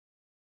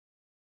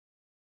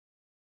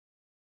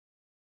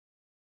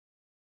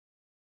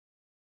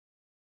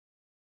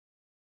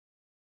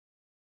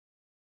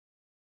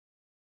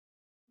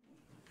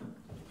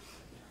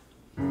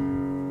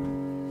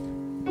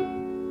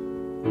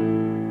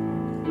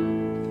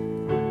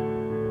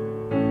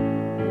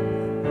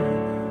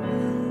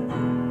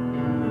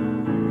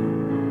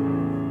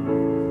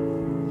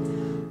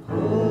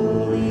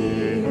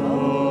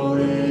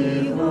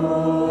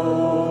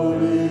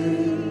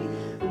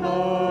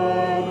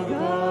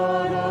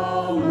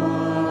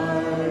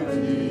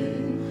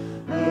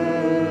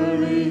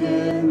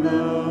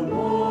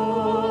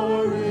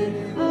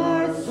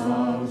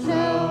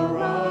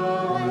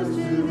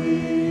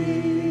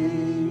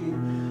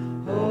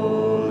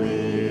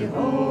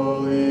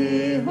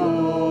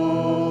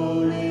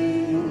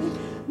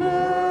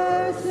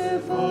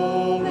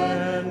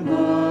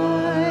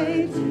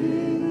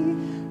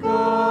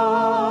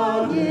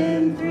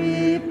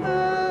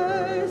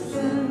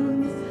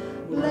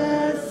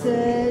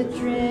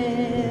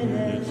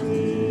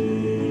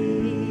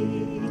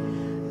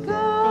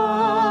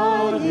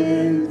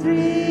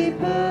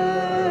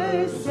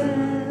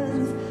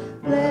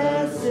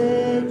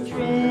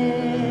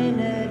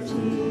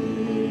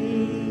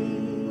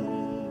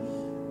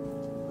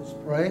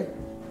pray.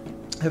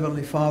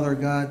 Heavenly Father,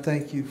 God,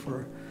 thank you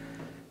for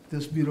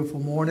this beautiful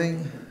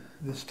morning,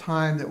 this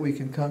time that we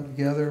can come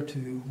together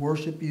to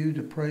worship you,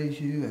 to praise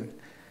you,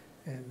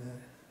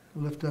 and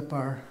lift up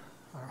our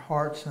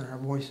hearts and our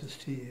voices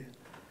to you.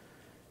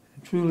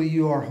 And truly,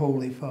 you are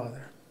holy,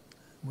 Father.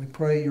 We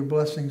pray your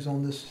blessings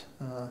on this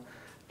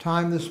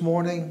time this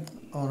morning,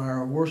 on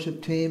our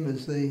worship team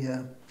as they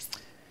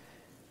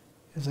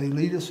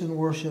lead us in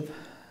worship,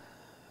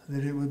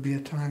 that it would be a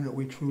time that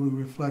we truly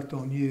reflect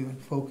on you and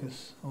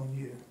focus on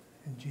you.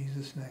 In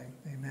Jesus' name,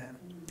 amen.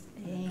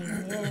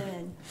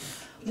 Amen.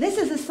 This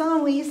is a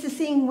song we used to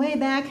sing way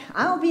back.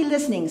 I'll be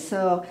listening,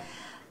 so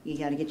you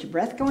got to get your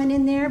breath going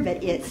in there,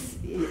 but it's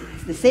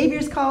the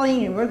Savior's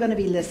calling, and we're going to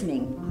be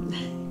listening.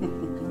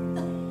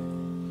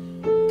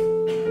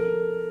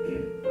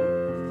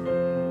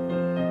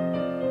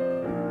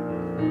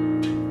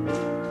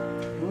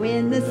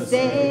 When the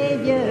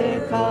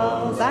Savior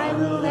calls, I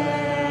will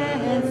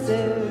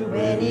answer.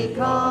 When he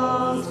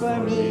calls for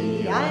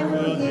me, I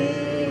will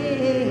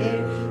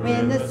hear.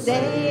 When the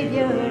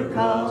Savior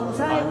calls,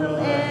 I will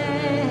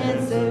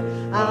answer.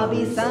 I'll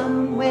be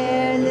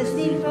somewhere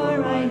listening for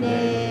my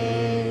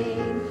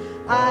name.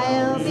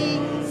 I'll be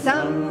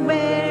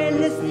somewhere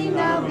listening.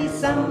 I'll be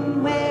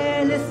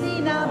somewhere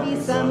listening. I'll be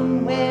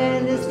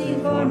somewhere listening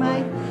for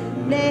my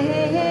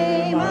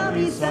name. I'll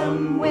be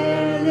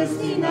somewhere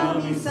listening.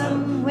 I'll be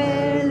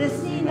somewhere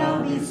listening.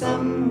 I'll be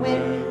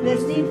somewhere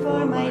listening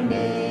for my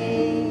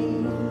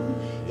name.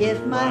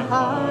 If my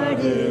heart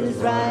is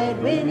right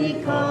when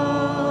he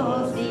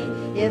calls me,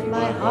 if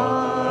my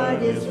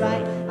heart is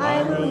right,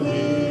 I will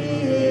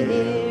hear.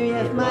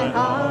 If my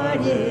heart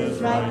is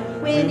right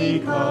when he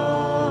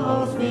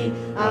calls me,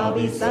 I'll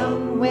be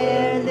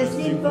somewhere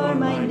listening for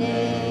my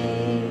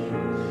name.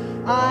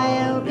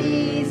 I'll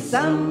be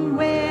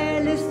somewhere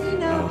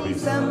listening, I'll be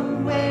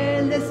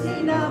somewhere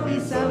listening, I'll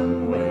be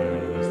somewhere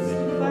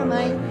listening for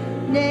my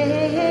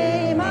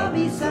name. I'll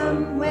be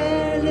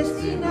somewhere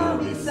listening, I'll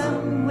be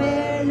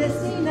somewhere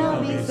listening,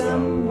 I'll be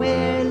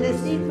somewhere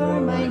listening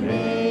for my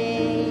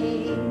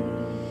name.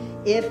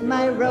 If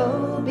my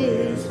robe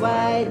is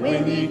white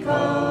when he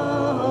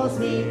calls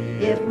me,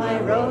 if my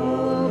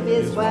robe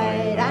is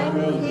white, I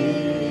will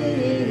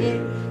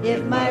hear.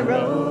 If my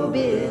robe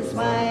is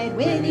white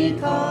when he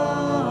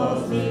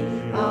calls me,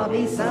 I'll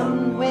be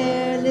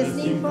somewhere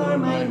listening for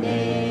my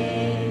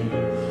name.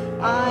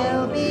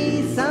 I'll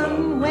be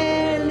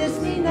somewhere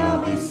listening,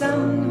 I'll be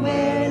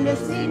somewhere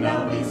listening,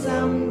 I'll be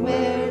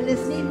somewhere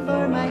listening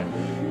for my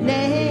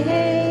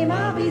name.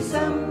 I'll be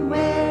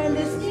somewhere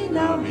listening,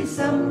 I'll be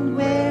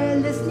somewhere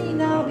listening,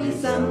 I'll be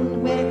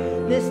somewhere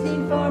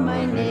listening for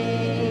my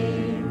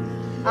name.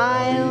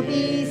 I'll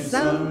be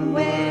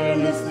somewhere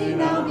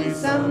listening, I'll be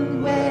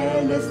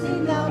somewhere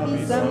listening, I'll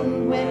be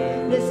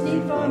somewhere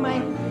listening for my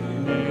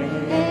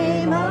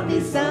name. I'll be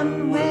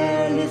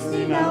somewhere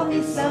listening, I'll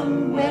be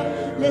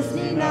somewhere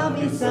listening, I'll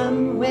be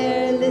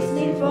somewhere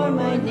listening for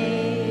my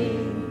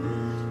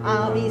name.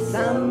 I'll be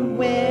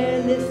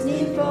somewhere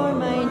listening for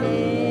my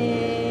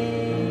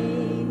name.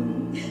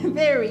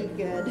 Very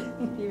good.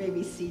 You may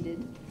be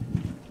seated.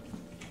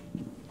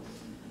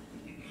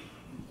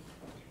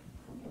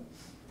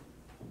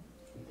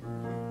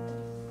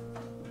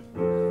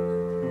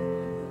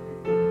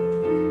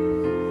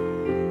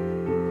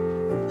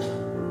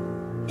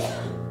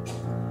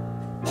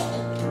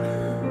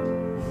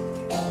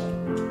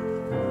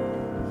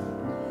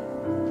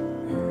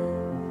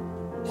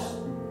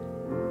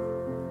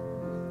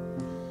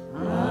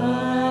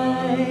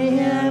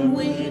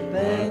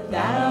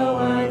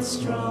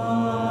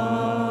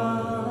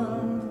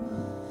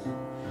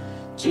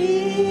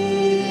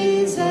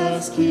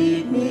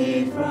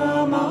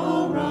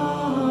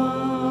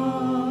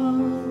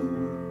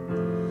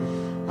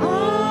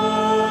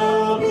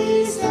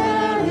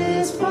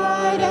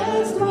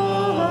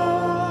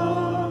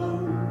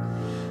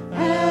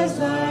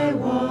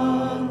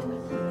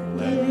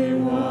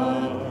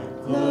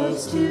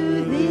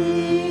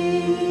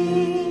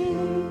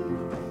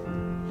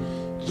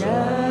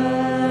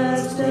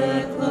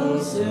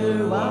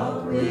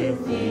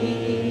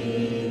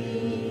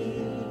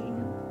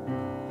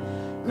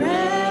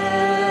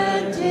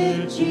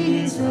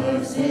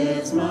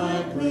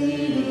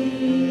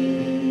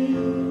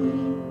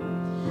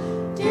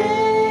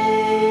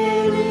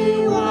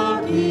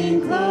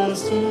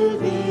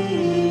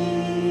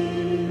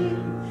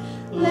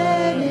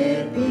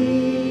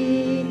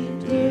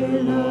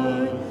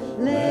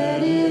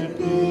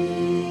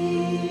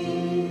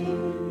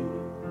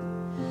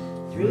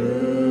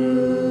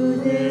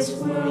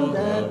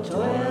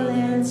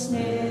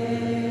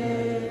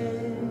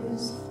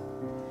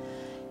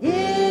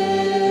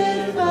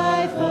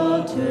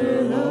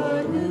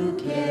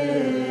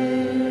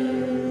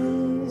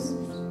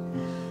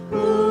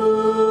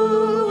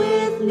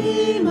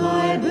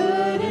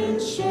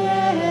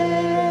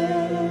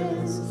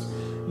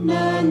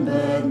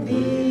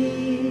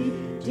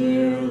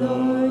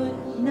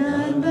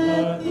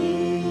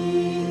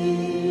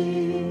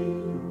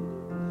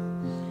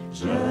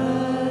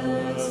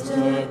 Just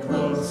a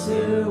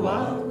closer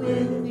walk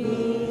with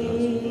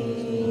me.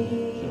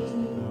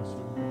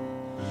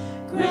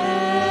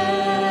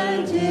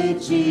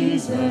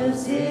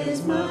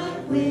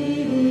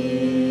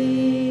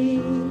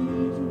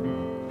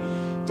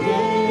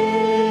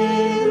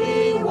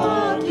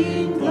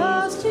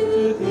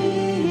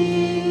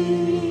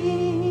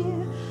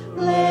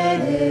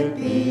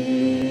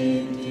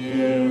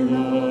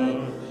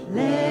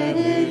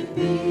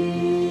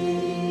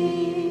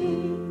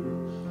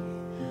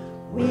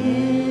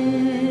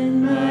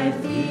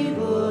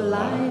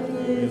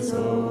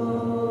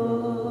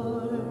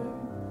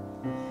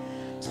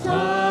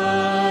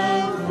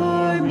 Time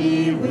for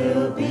me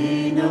will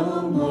be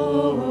no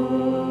more.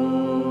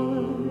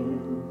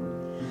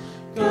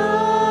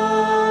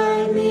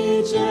 Guide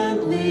me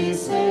gently,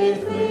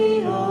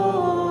 safely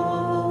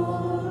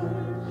o'er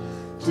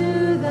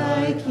to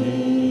thy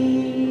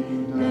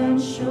kingdom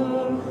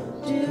shore,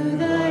 to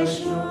thy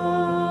shore.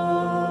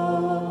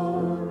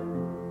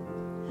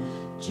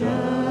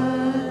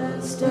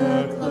 Just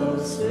a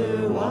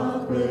closer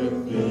walk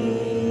with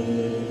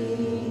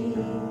thee.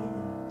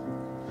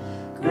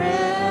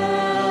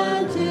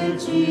 Granted,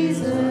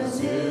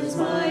 Jesus is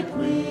my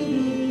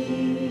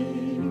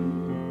plea.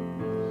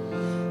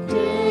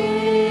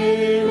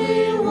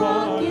 Daily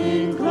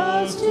walking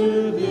close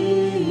to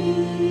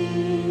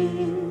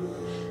thee.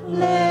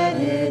 Let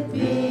it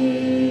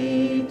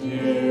be,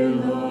 dear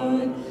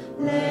Lord,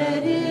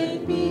 let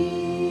it be.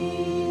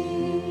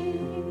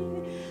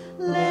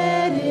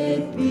 Let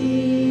it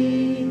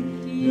be,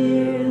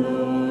 dear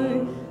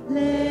Lord,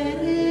 let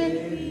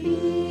it be.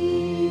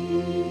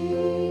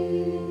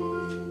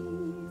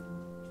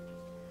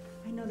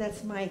 I know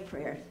that's my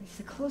prayer. It's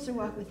a closer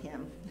walk with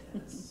him.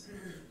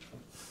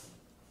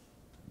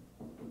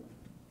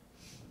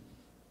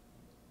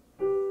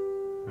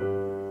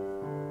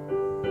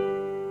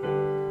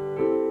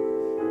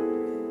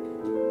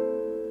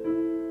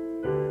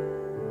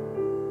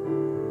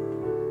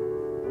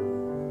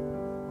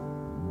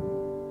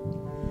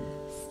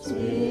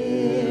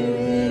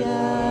 Spirit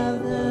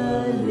of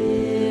the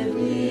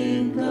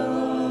living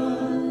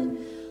God,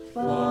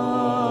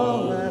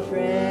 fall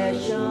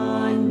afresh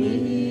on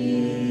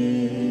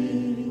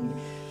me.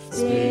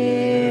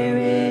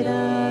 Spirit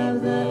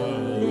of the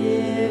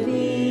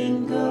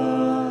living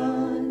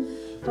God,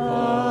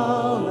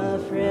 fall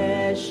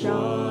afresh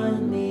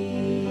on me.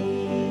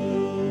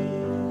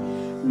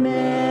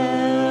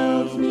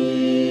 Melt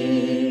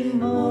me,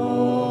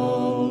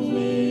 mold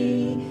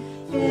me,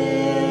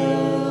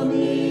 fill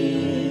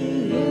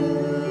me,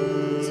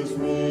 use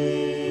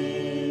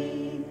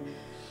me.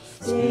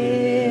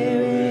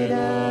 Spirit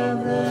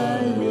of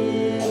the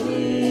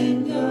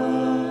living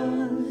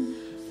God,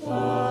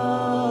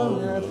 fall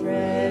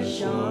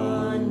afresh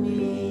on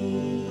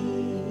me.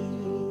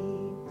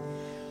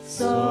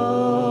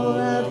 Soul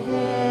of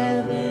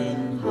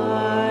heaven,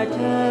 heart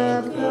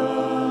of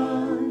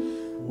God,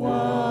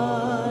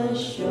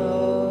 wash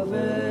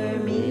over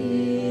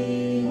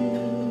me.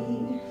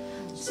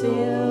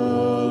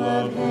 Soul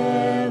of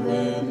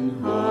heaven,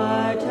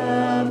 heart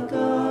of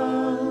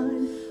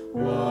God,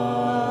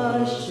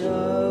 wash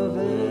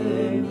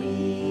over me.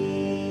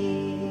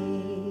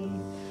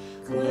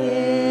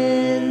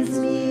 Cleanse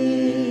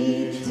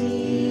me,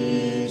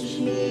 teach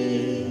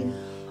me,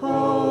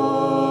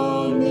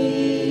 hold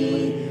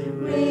me,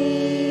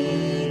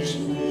 reach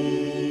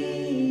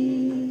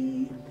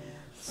me.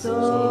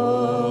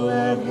 Soul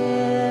of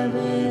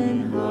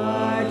heaven,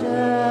 heart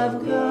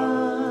of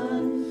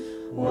God,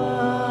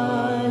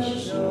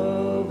 wash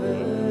over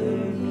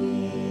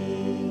me.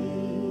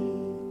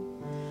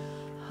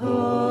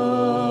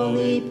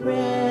 Holy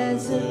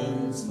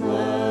presence,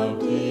 love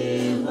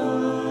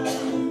divine,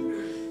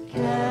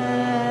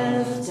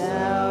 cast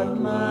out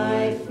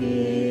my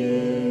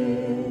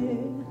fear.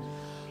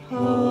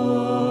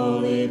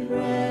 Holy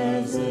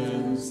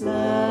presence,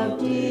 love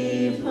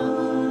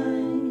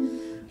divine,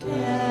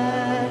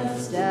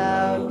 cast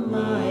out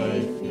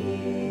my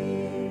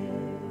fear.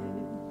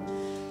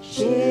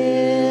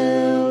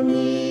 Shield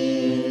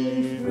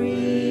me,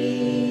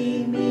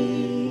 free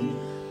me,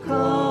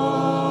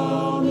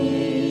 call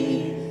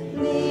me,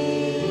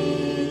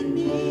 lead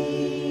me.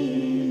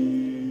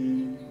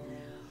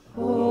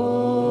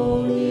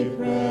 Holy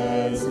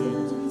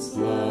presence,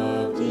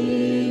 love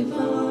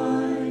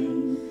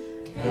divine,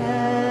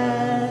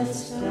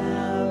 cast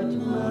out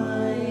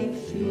my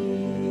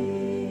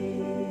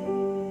fear.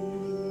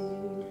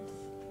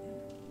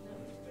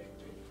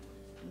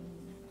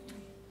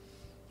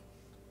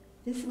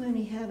 This one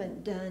we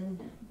haven't done,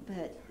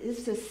 but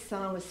this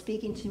song was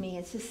speaking to me.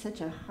 It's just such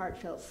a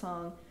heartfelt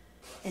song,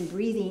 and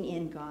breathing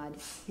in God,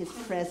 his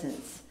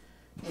presence,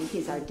 and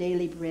he's our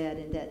daily bread,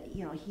 and that,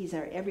 you know, he's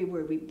our every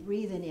word. We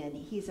breathe it in.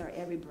 He's our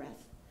every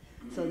breath.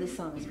 So this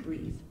song is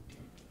Breathe.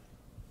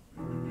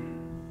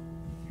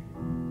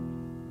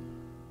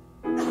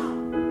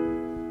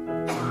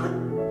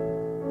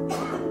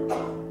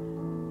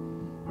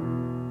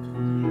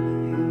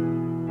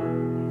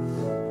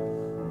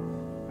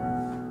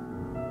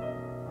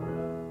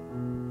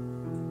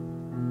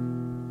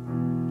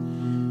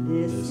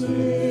 This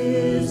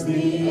is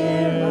the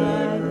air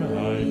I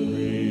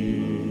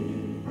breathe.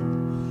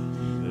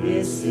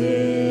 This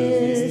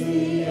is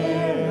the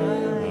air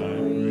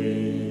I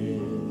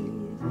breathe.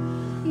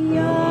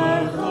 Your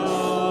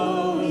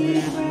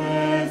Holy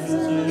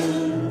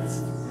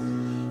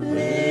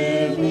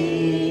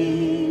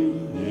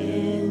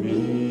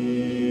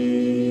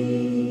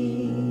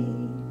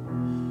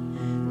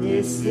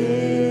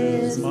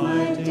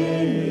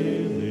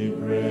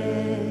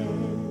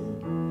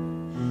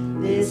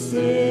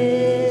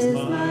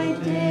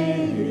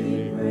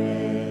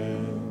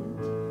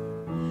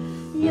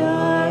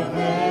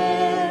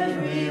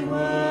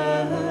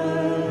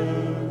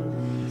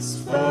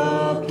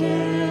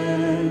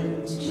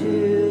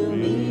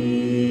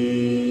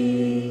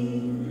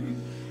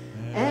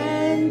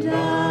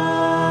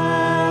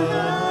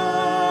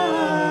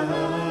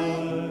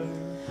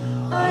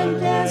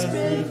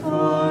desperate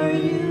for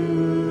you.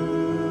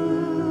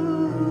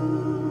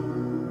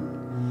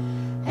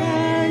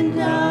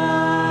 And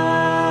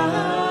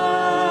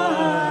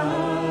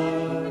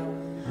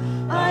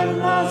I'm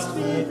lost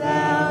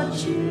without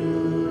you.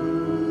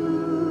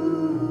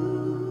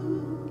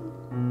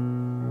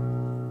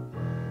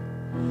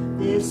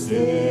 This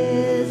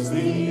is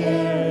the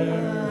air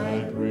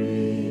I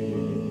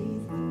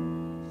breathe.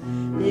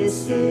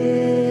 This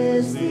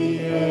is the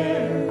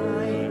air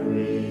I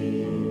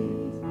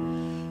breathe.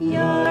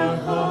 Your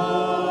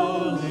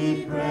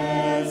holy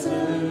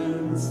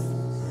presence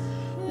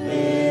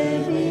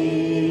living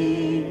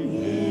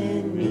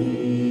in me.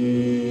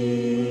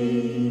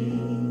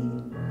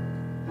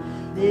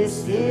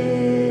 This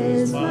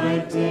is my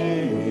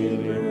daily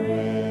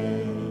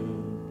bread.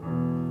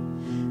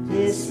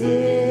 This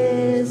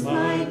is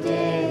my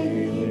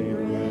daily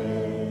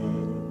bread.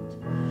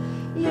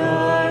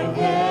 Your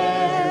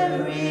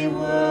every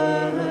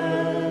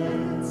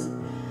word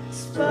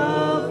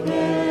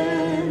spoken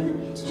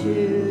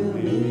to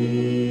me.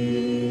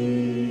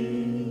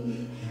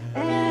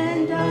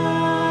 And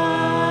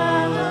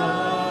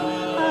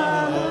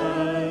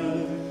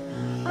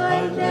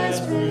I'm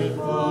desperate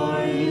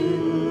for you.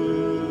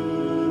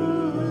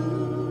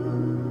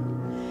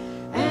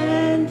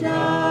 And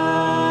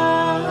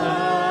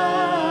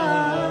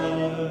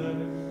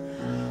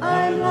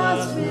I'm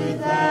lost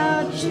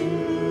without you.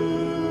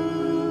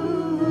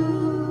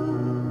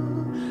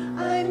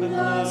 I'm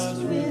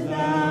lost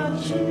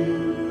without you.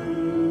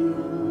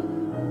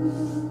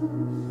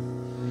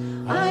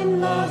 I'm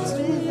lost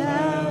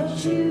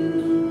without you.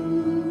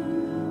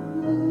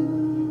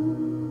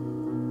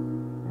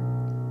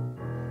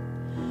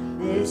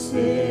 This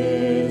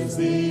is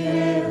the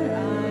air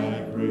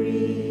I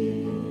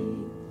breathe.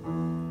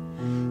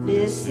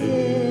 This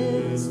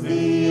is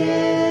the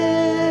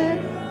air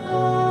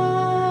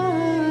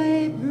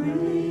I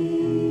breathe.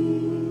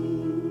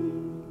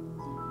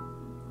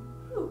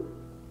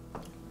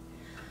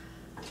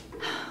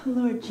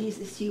 Lord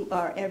Jesus, you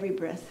are every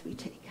breath we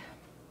take.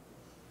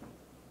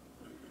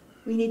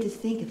 We need to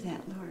think of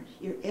that, Lord.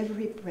 You're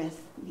every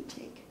breath we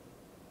take.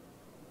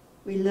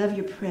 We love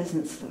your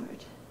presence,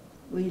 Lord.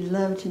 We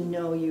love to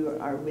know you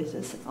are with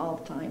us at all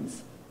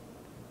times.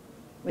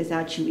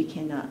 Without you, we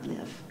cannot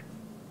live.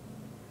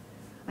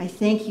 I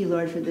thank you,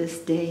 Lord, for this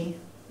day.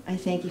 I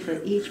thank you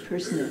for each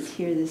person that's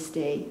here this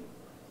day.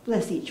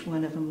 Bless each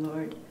one of them,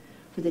 Lord,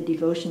 for the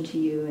devotion to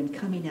you and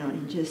coming out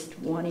and just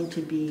wanting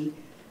to be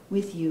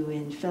with you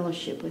in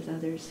fellowship with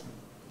others.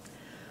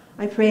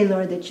 I pray,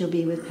 Lord, that you'll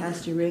be with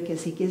Pastor Rick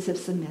as he gives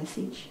us a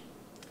message.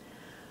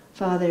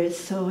 Father, it's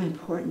so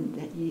important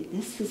that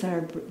this is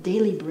our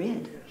daily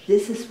bread.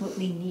 This is what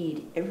we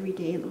need every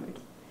day, Lord.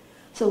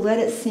 So let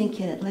it sink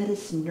in. Let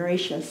it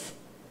nourish us,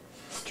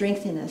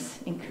 strengthen us,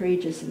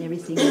 encourage us in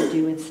everything we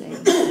do and say.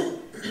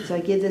 So I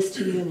give this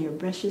to you in your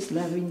precious,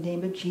 loving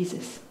name of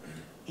Jesus.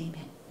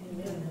 Amen.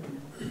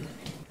 Amen.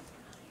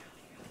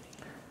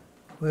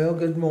 Well,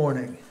 good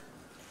morning.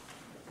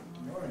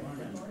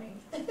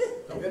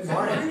 Good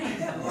morning.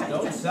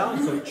 Don't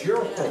sound so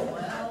cheerful.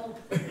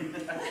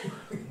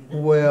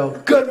 Well,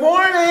 good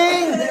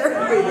morning!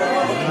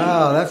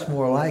 Oh, that's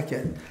more like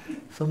it.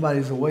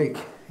 Somebody's awake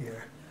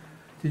here.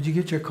 Did you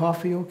get your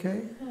coffee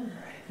okay?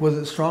 Was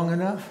it strong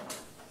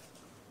enough?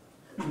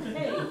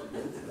 Hey,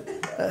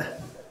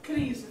 could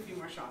have used a few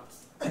more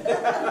shots.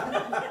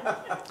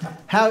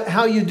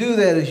 How you do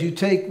that is you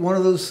take one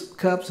of those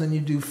cups and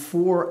you do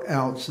 4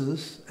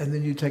 ounces, and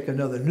then you take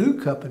another new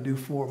cup and do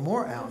 4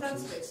 more That's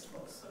ounces.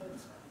 wasteful, so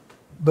it's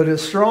But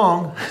it's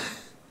strong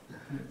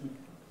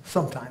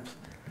sometimes.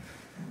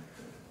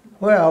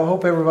 Well, I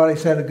hope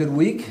everybody's had a good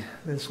week.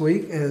 This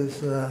week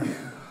is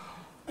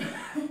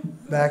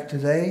back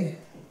today,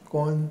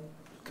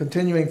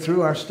 continuing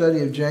through our study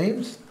of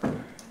James.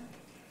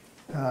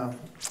 I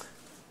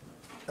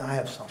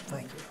have some,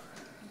 thank you.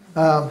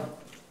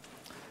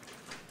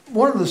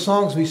 One of the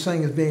songs we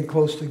sing is being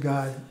close to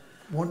God,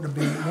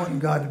 wanting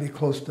God to be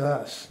close to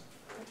us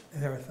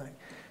and everything.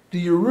 Do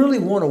you really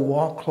want to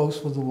walk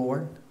close with the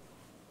Lord?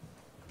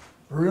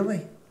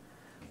 Really?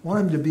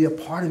 Want Him to be a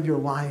part of your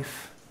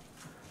life?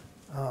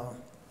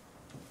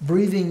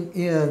 Breathing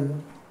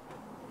in.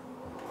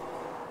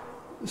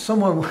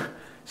 Someone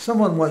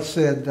once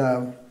said,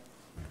 I'm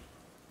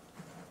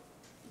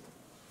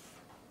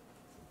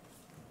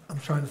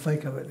trying to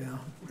think of it now.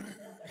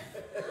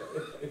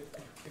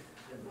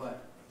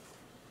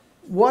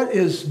 What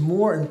is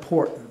more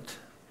important?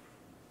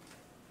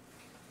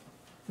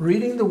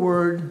 Reading the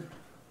Word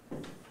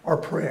or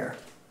prayer?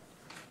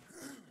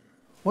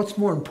 What's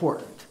more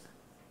important?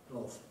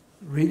 Both.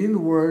 Reading the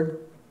Word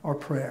or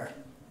prayer?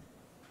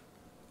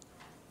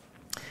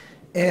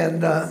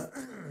 And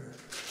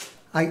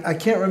I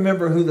can't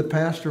remember who the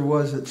pastor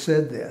was that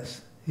said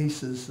this. He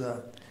says,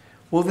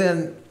 well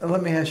then,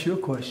 let me ask you a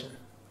question.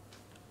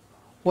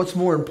 What's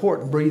more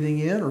important, breathing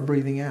in or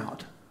breathing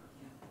out?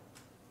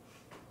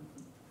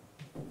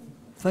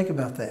 Think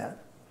about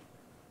that.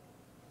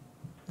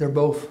 They're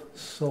both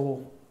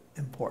so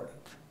important.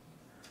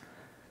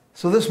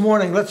 So this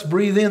morning, let's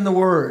breathe in the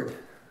Word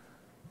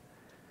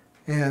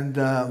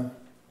and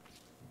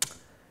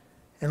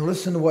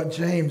listen to what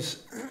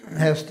James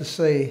has to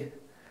say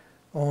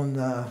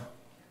on.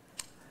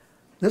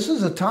 This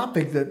is a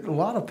topic that a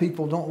lot of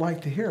people don't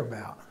like to hear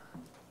about.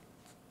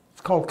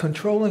 It's called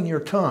controlling your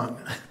tongue.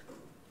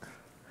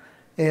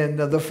 And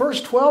the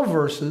first 12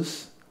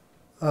 verses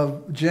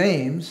of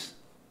James,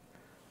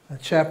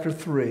 chapter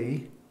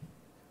 3,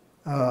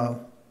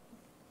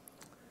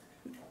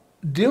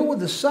 deal with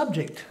the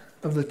subject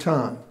of the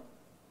tongue.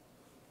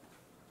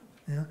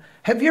 Yeah.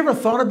 Have you ever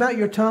thought about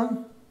your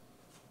tongue?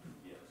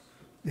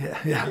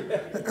 Yes.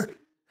 Yeah.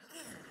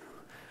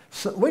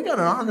 So we got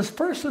an honest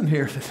person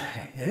here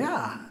today.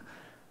 Yeah.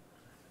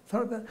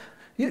 Thought about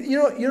you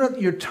know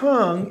your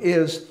tongue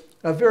is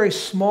a very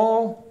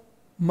small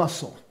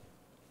muscle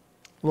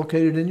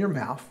located in your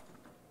mouth.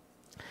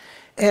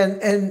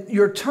 And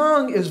your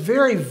tongue is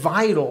very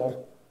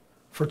vital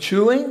for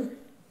chewing,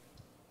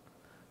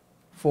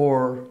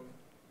 for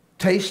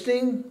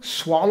tasting,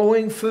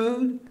 swallowing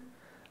food,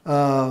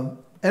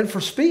 and for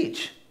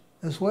speech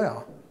as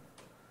well.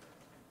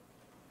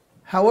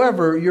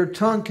 However, your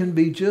tongue can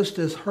be just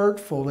as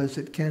hurtful as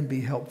it can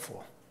be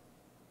helpful.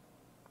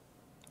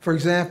 For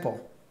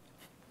example,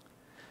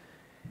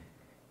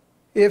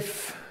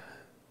 if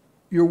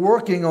you're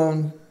working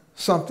on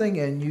something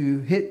and you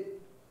hit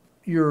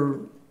your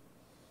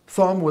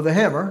thumb with a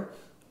hammer,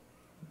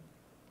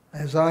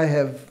 as I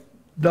have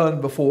done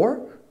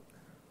before,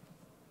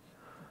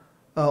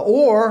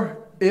 or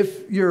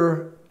if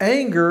your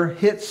anger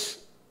hits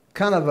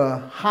kind of a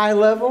high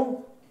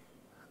level,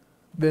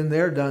 been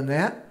there, done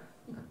that,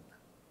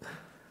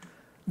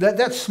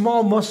 that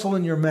small muscle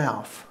in your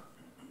mouth,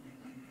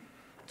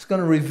 it's going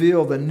to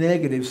reveal the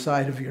negative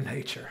side of your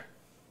nature.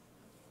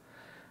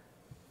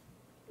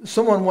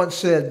 Someone once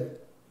said,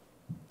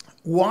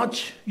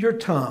 watch your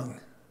tongue.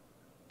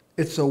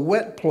 It's a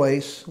wet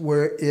place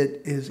where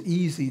it is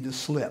easy to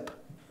slip.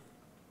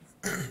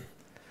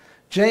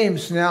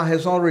 James now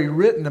has already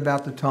written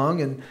about the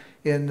tongue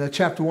in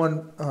chapter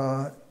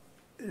 1,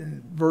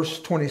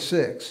 verse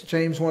 26,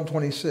 James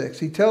 1:26.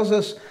 He tells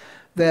us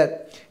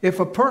that if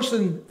a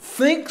person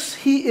thinks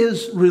he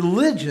is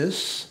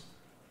religious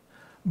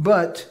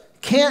but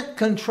can't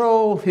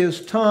control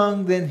his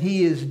tongue, then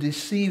he is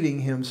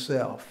deceiving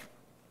himself.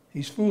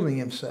 He's fooling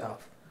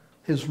himself.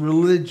 His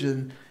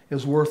religion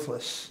is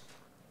worthless.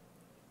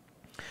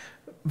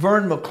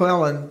 Vern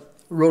McClellan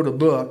wrote a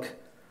book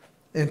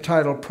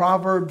entitled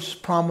Proverbs,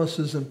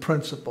 Promises, and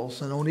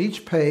Principles. And on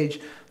each page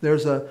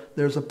there's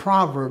a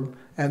proverb,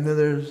 and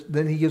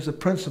then he gives a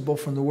principle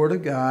from the Word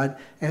of God,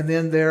 and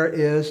then there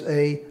is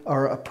a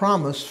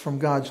promise from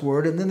God's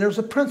Word, and then there's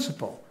a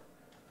principle.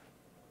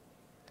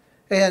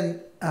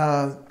 And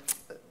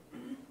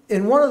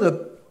in one of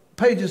the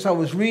pages I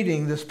was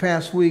reading this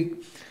past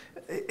week,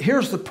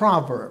 here's the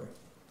proverb.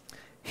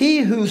 He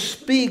who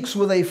speaks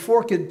with a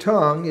forked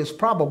tongue is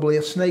probably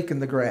a snake in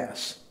the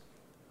grass.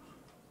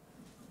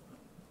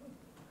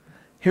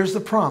 Here's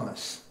the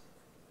promise.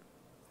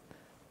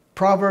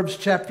 Proverbs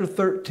chapter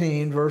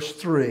 13, verse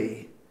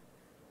 3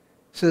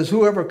 says,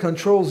 whoever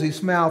controls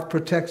his mouth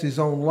protects his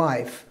own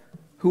life.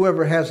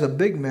 Whoever has a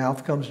big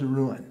mouth comes to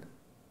ruin.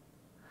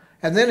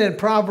 And then in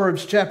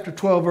Proverbs chapter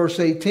 12, verse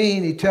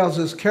 18, he tells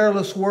us,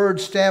 careless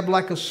words stab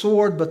like a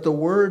sword, but the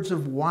words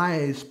of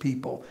wise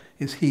people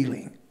is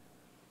healing.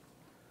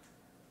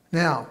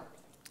 Now,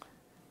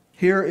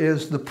 here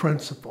is the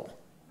principle.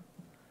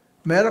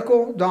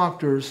 Medical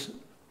doctors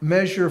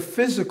measure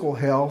physical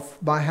health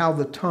by how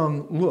the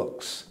tongue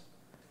looks.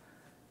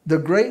 The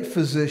great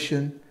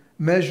physician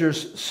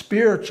measures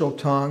spiritual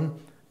tongue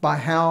by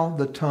how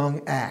the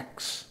tongue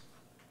acts.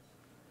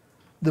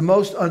 The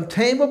most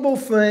untamable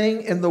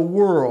thing in the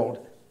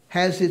world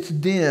has its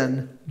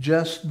den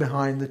just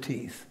behind the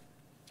teeth.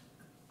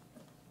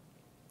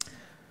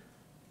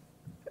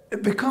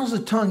 Because the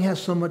tongue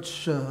has so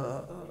much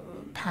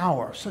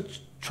power,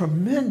 such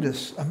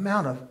tremendous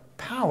amount of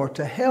power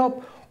to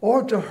help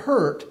or to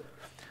hurt,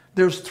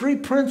 there's three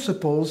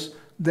principles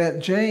that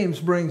James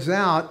brings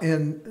out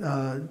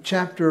in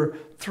chapter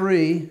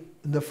 3,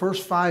 the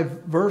first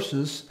 5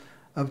 verses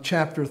of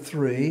chapter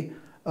 3,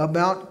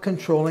 about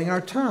controlling our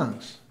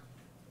tongues.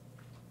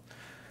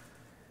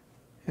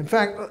 In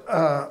fact,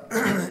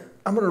 I'm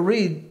going to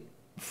read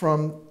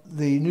from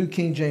the New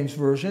King James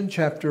Version,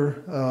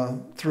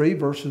 chapter 3,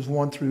 verses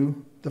 1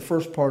 through the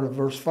first part of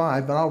verse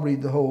 5, but I'll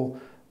read the whole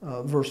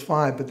verse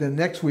 5. But then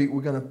next week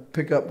we're going to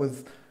pick up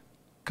with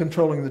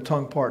controlling the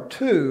tongue part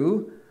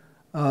 2,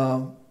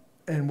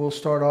 and we'll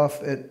start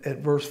off at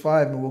verse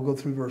 5 and we'll go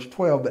through verse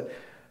 12. But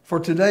for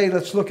today,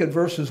 let's look at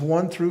verses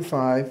 1 through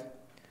 5. It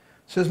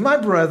says, my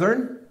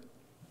brethren,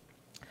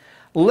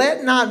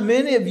 let not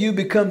many of you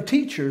become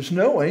teachers,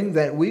 knowing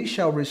that we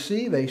shall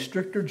receive a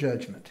stricter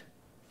judgment.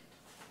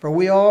 For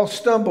we all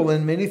stumble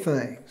in many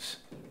things.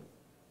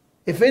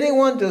 If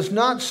anyone does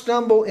not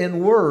stumble in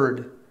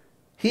word,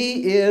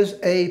 he is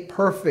a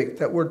perfect.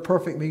 That word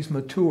perfect means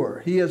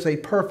mature. He is a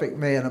perfect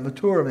man, a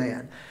mature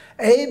man,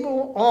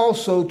 able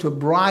also to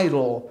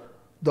bridle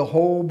the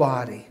whole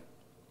body.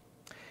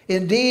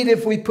 Indeed,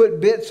 if we put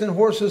bits in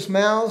horses'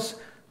 mouths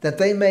that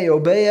they may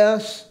obey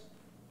us,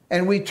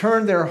 and we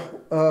turn their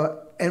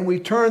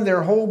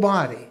whole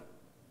body.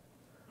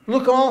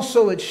 Look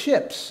also at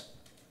ships.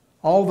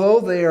 Although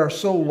they are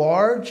so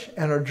large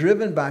and are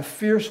driven by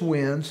fierce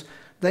winds,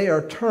 they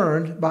are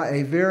turned by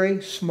a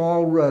very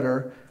small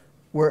rudder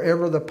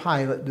wherever the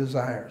pilot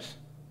desires.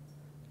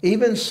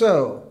 Even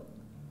so,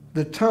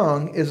 the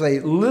tongue is a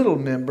little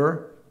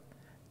member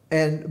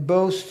and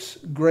boasts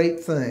great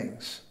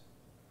things.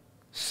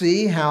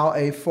 See how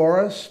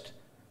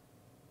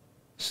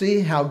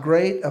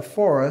great a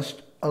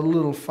forest a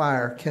little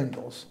fire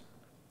kindles.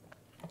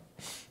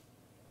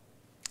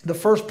 The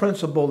first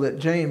principle that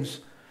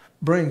James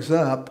brings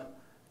up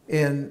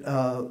in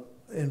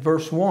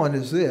verse 1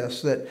 is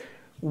this, that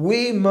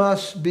we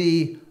must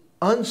be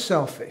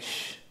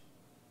unselfish.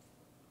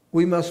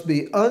 We must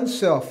be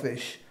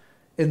unselfish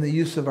in the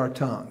use of our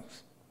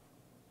tongues.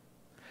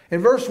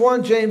 In verse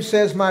 1, James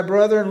says, "My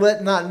brethren,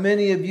 let not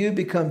many of you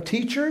become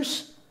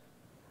teachers,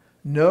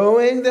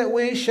 knowing that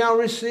we shall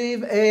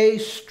receive a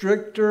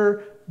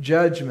stricter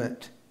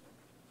judgment."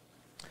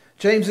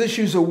 James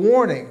issues a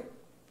warning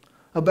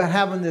about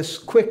having this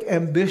quick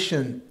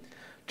ambition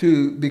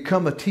to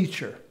become a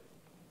teacher.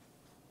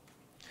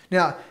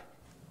 Now,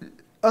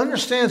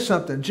 understand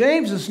something.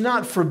 James is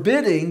not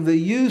forbidding the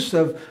use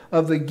of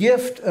the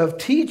gift of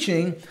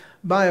teaching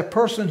by a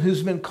person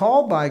who's been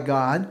called by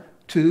God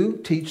to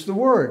teach the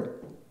Word.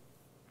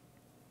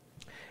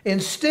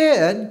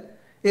 Instead,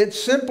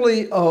 it's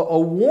simply a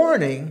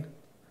warning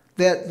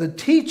that the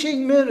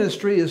teaching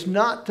ministry is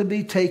not to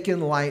be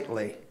taken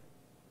lightly.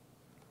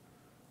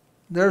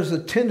 There's a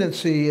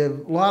tendency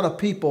of a lot of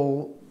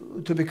people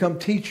to become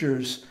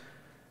teachers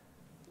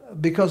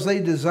because they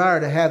desire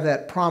to have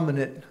that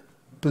prominent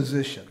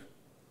position.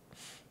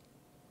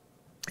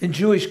 In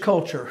Jewish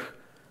culture,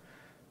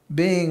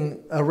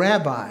 being a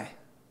rabbi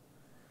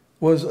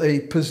was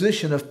a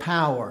position of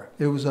power.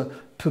 It was a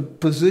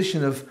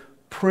position of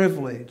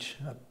privilege,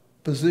 a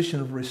position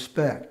of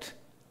respect.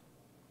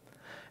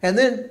 And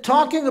then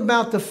talking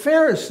about the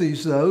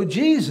Pharisees, though,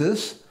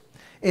 Jesus,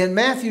 in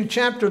Matthew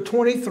chapter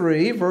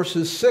 23,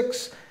 verses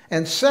 6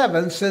 and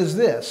 7, says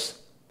this,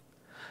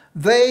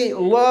 "They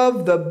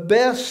love the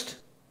best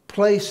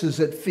places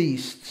at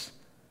feasts,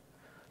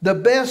 the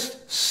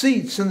best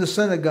seats in the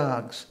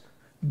synagogues,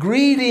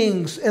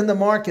 greetings in the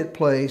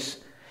marketplace,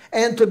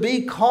 and to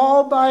be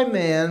called by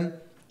men,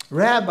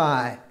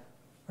 Rabbi,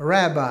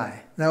 Rabbi."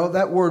 Now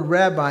that word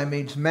rabbi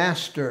means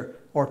master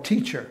or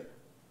teacher.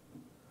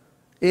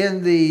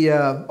 In the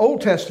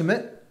Old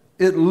Testament,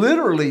 it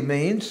literally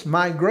means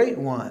my great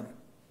one.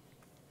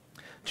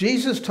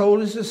 Jesus told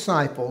his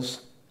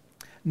disciples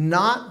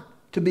not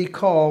to be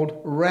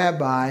called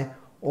rabbi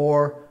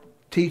or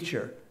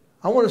teacher.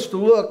 I want us to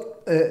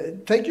look,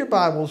 take your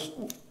Bibles,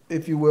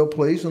 if you will,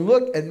 please, and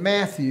look at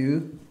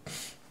Matthew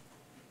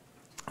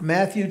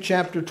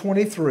chapter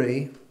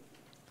 23.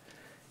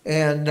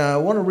 And I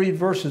want to read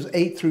verses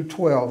 8 through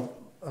 12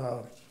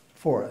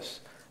 for us.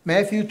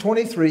 Matthew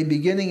 23,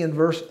 beginning in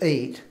verse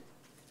 8.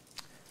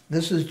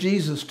 This is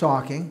Jesus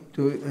talking,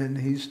 and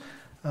he's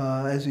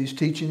as he's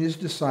teaching his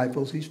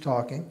disciples, he's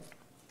talking.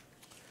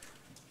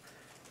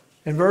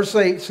 And verse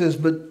 8 says,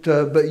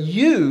 But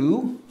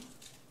you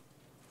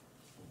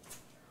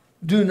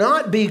do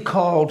not be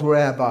called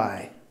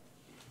rabbi,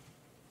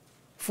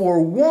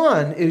 for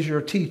one is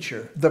your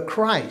teacher, the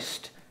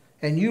Christ,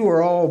 and you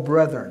are all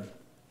brethren.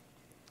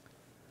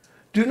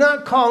 Do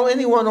not call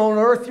anyone on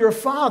earth your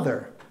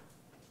father,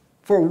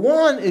 for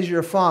one is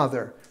your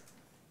Father,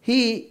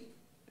 he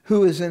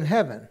who is in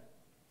heaven.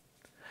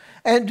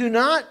 And do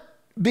not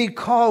be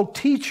called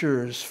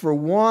teachers, for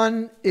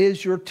one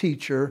is your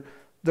teacher,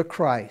 the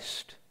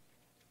Christ.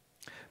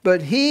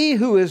 But he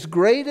who is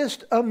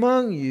greatest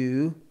among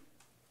you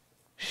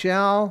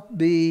shall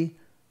be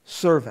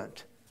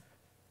servant.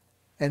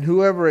 And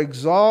whoever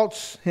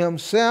exalts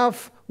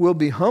himself will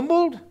be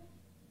humbled,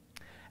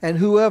 and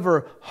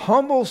whoever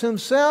humbles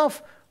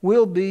himself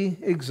will be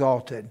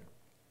exalted.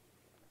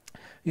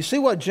 You see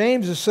what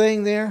James is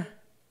saying there?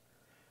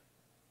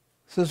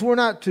 He says we're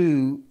not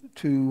to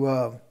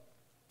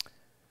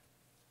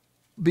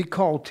be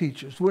called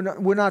teachers. We're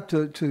not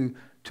to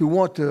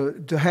want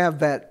to have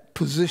that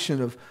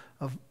position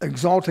of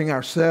exalting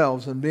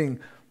ourselves and being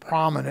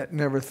prominent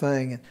and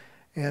everything.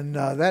 And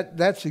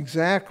that's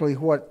exactly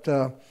what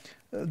the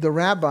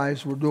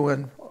rabbis were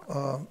doing,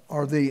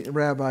 or the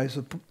rabbis,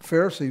 the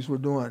Pharisees were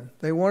doing.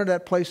 They wanted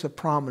that place of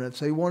prominence.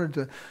 They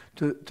wanted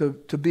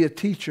to be a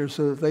teacher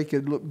so that they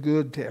could look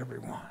good to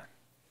everyone.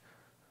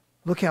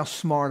 Look how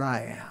smart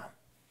I am.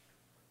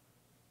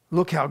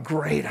 Look how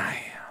great I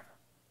am.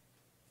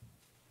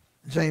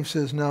 James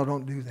says, no,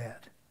 don't do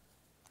that.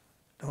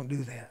 Don't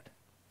do that.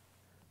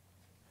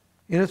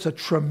 And it's a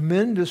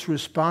tremendous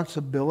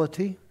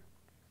responsibility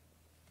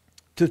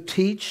to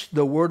teach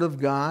the Word of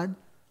God.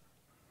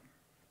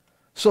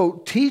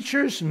 So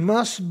teachers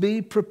must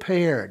be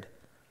prepared,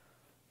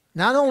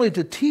 not only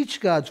to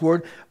teach God's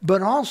Word,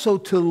 but also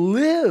to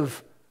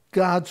live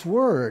God's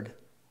Word,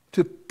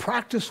 to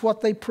practice what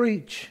they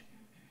preach.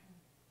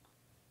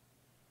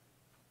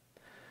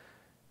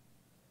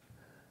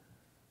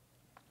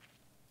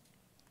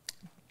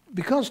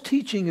 because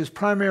teaching is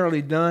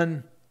primarily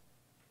done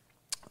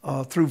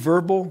through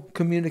verbal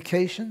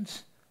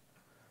communications,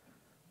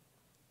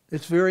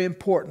 it's very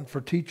important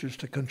for teachers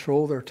to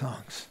control their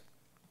tongues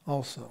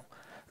also.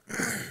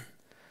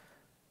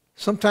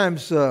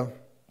 Sometimes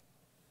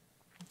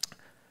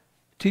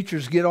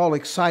teachers get all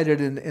excited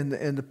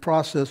in the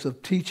process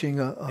of teaching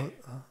a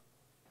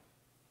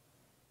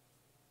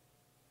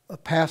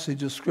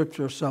passage of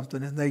Scripture or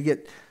something,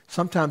 and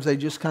sometimes they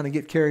just kind of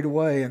get carried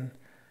away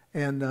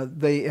and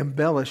they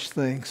embellish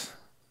things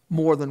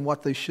more than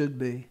what they should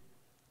be.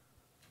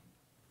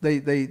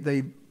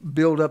 They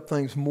build up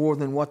things more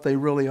than what they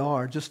really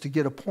are just to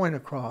get a point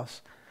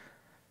across.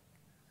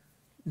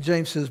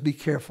 James says, be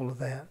careful of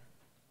that.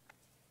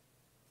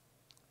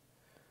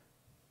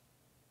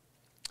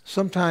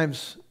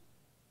 Sometimes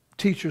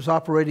teachers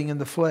operating in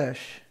the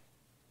flesh,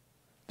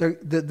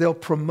 they'll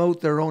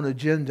promote their own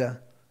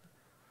agenda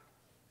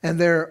and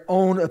their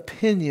own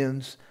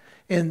opinions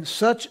in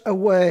such a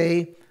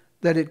way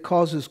that it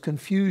causes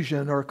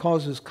confusion or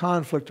causes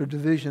conflict or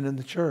division in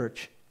the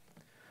church.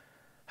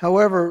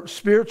 However,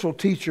 spiritual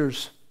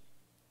teachers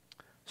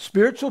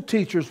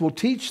will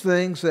teach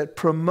things that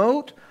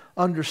promote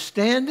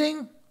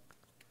understanding,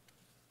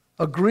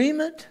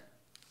 agreement,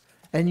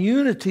 and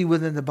unity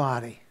within the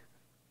body.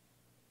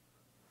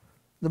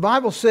 The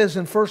Bible says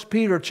in 1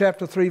 Peter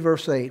chapter 3,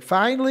 verse 8,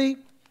 finally,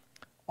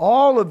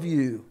 all of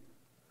you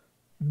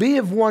be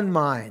of one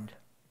mind,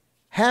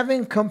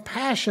 having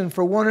compassion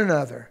for one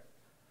another.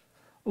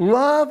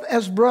 Love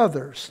as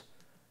brothers.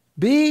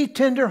 Be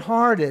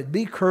tender-hearted.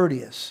 Be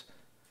courteous.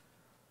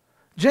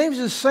 James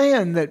is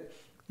saying that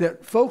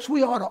folks,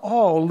 we ought to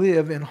all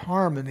live in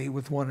harmony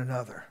with one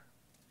another.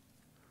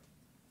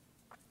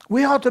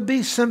 We ought to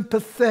be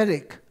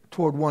sympathetic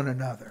toward one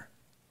another.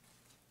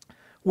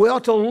 We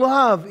ought to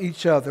love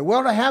each other. We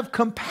ought to have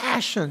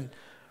compassion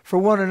for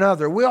one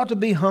another. We ought to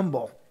be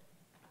humble.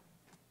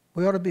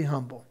 We ought to be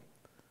humble.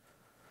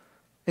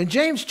 In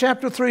James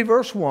chapter 3,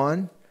 verse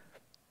 1,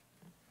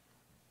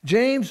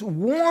 James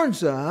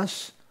warns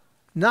us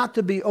not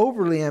to be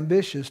overly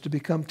ambitious to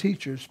become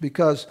teachers,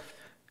 because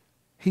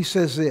he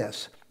says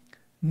this,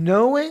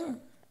 knowing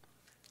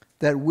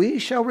that we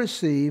shall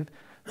receive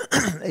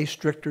a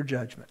stricter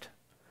judgment.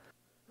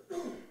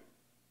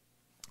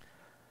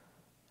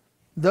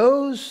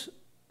 Those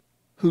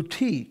who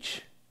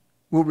teach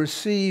will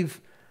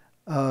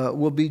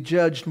be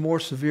judged more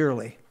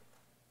severely.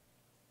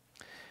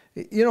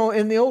 You know,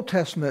 in the Old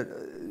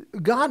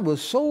Testament, God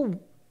was so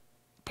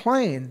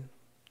plain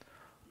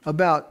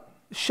about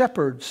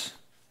shepherds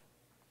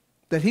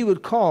that he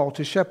would call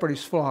to shepherd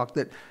his flock,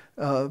 that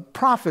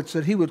prophets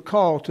that he would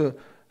call to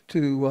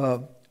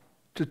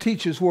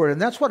teach his word.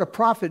 And that's what a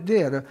prophet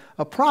did.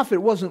 A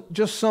prophet wasn't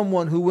just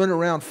someone who went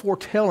around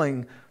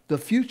foretelling the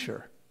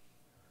future.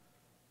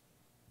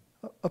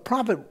 A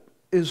prophet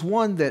is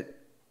one that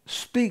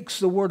speaks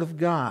the word of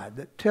God,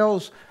 that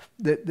tells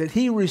that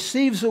he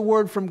receives the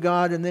word from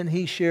God and then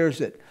he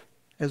shares it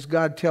as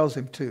God tells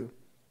him to.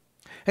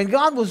 And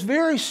God was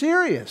very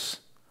serious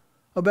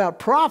about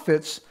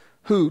prophets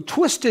who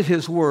twisted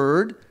his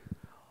word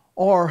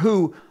or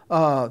who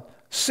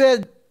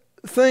said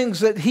things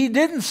that he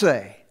didn't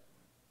say.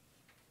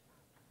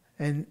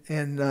 And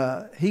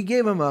he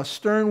gave them a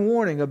stern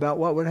warning about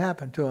what would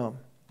happen to them.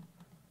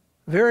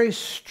 Very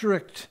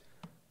strict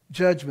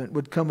judgment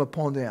would come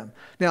upon them.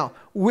 Now,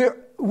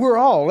 we're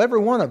all, every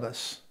one of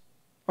us,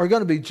 are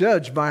going to be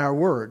judged by our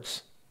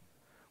words.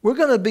 We're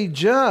going to be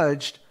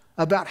judged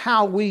about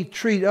how we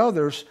treat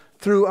others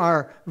through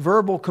our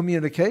verbal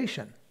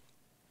communication.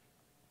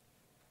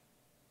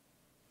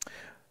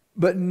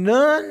 But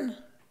none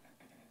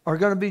are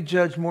going to be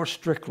judged more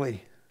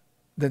strictly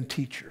than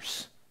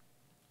teachers.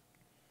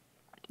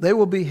 They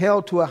will be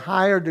held to a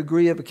higher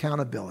degree of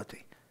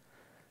accountability.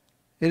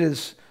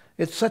 It's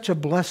such a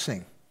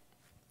blessing.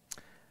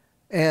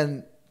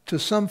 And to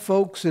some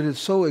folks, it is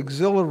so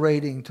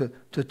exhilarating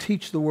to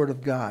teach the Word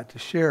of God, to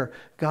share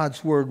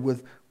God's Word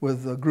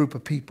with a group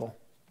of people.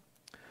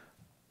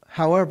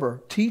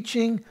 However,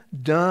 teaching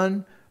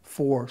done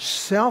for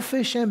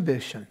selfish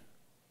ambition,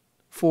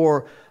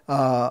 for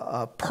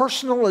a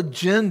personal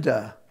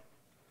agenda,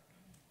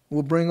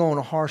 will bring on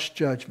a harsh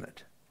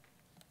judgment.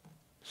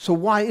 So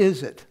why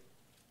is it?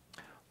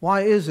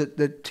 Why is it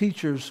that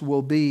teachers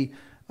will be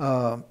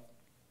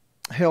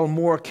held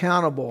more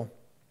accountable,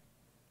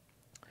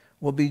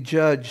 will be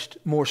judged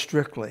more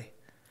strictly?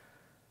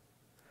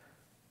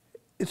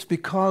 It's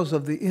because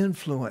of the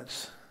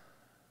influence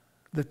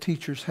the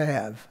teachers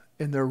have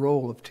in their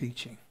role of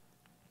teaching.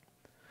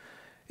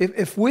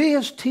 If we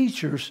as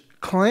teachers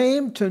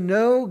claim to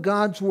know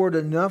God's Word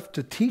enough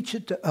to teach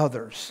it to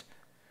others,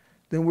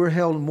 then we're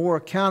held more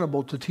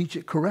accountable to teach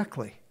it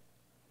correctly,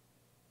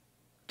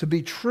 to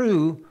be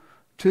true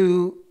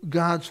to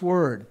God's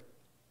Word.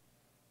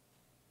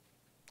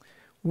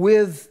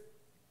 With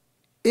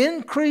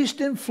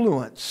increased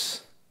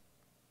influence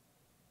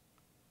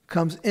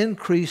comes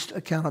increased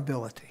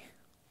accountability.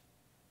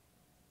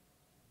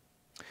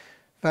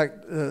 In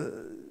fact,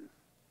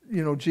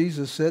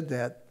 Jesus said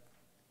that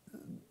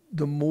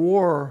the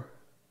more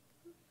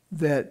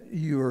that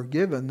you are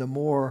given, the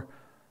more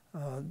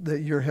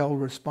that you're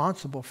held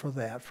responsible for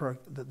that,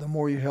 the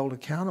more you're held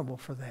accountable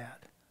for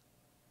that.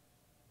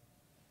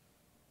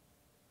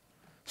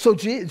 So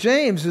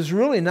James is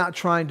really not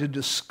trying to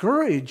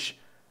discourage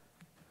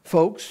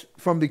folks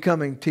from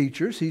becoming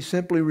teachers. He's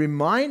simply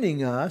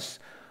reminding us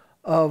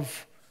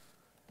of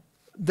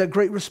the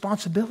great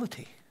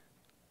responsibility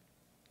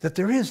that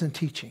there is in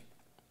teaching,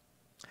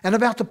 and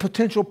about the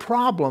potential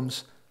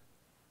problems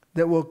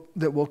that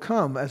will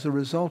come as a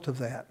result of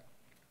that.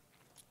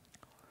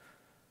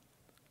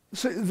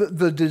 So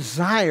the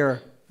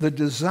desire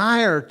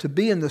to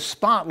be in the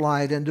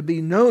spotlight and to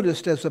be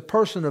noticed as a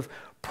person of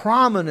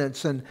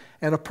prominence and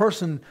a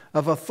person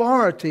of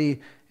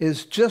authority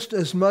is just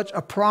as much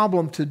a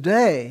problem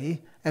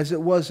today as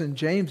it was in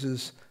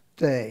James's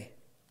day.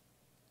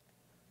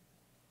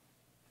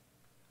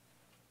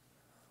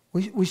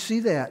 We see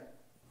that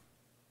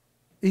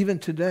even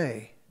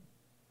today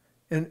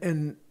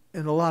in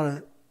a lot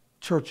of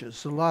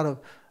churches, a lot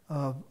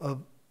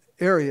of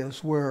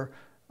areas where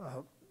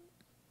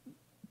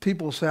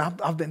people say,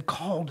 I've been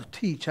called to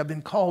teach, I've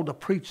been called to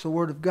preach the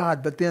Word of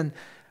God, but then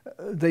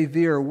they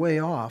veer way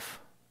off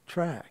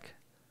track.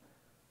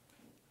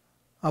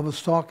 I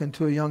was talking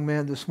to a young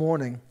man this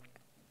morning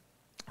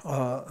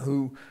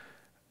who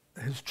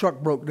his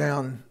truck broke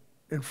down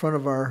in front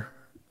of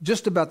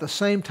just about the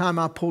same time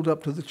I pulled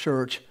up to the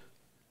church,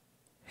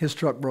 his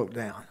truck broke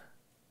down.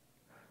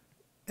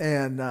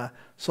 And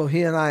so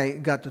he and I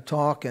got to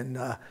talk,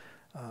 and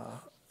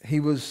he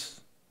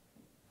was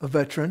a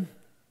veteran,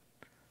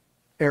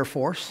 Air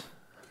Force.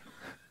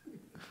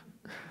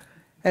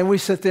 And we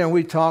sit there and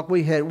we talk.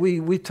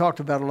 We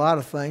talked about a lot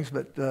of things,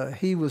 but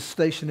he was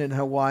stationed in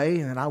Hawaii,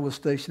 and I was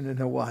stationed in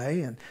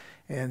Hawaii,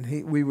 and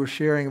we were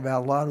sharing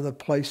about a lot of the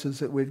places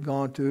that we'd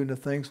gone to and the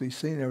things we'd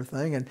seen and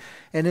everything.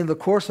 And in the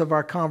course of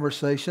our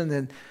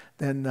conversation,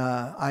 then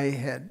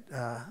I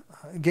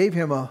gave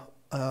him a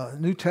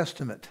New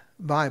Testament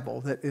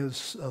Bible that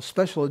is a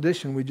special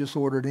edition we just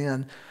ordered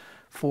in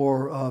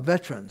for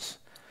veterans.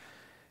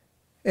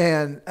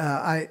 And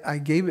I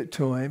gave it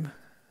to him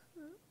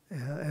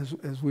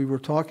as we were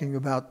talking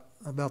about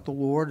the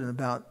Lord and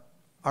about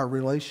our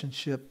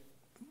relationship,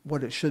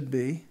 what it should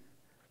be.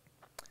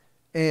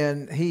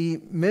 And he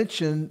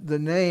mentioned the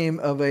name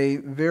of a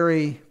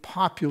very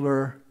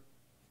popular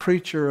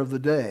preacher of the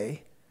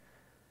day.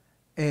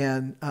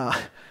 And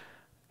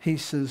he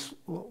says,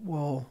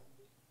 well,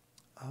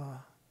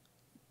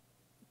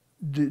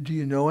 do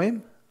you know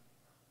him?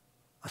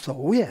 I said,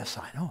 oh, yes,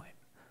 I know him.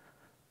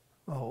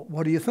 Well,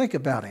 what do you think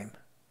about him?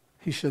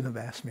 He shouldn't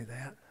have asked me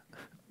that,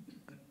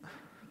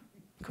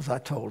 because I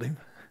told him.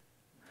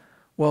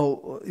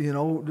 Well, you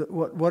know,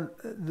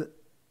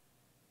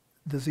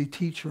 does he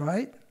teach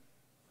right?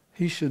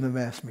 He shouldn't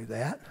have asked me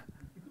that,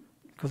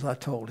 because I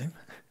told him.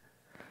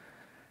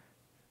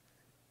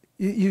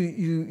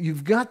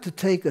 You've got to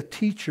take a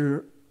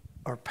teacher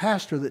or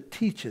pastor that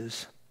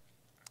teaches,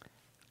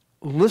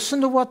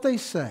 listen to what they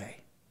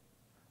say,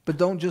 but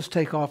don't just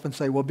take off and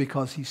say, well,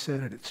 because he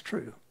said it, it's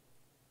true.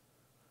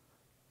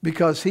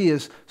 Because he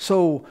is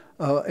so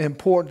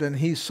important and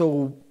he's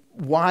so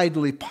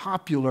widely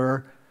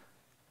popular,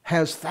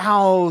 has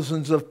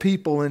thousands of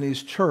people in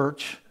his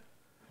church,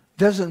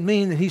 doesn't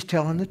mean that he's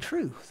telling the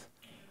truth.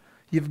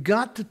 You've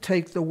got to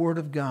take the Word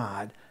of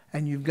God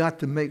and you've got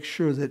to make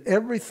sure that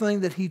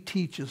everything that he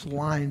teaches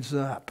lines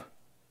up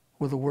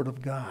with the Word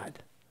of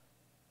God.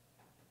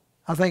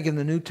 I think in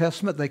the New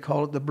Testament they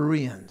call it the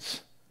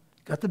Bereans.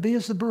 Got to be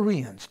as the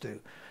Bereans do.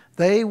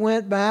 They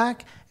went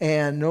back,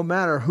 and no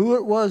matter who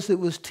it was that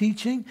was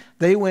teaching,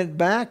 they went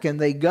back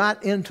and they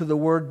got into the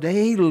Word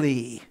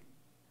daily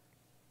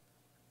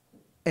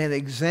and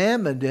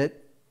examined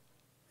it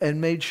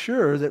and made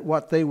sure that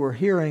what they were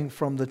hearing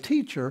from the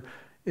teacher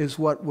is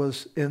what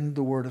was in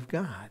the Word of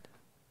God.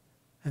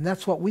 And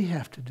that's what we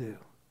have to do.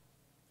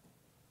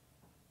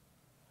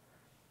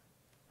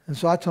 And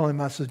so I told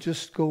him, I said,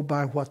 just go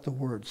by what the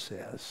Word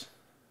says.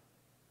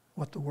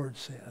 What the Word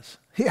says.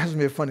 He asked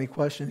me a funny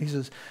question. He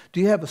says,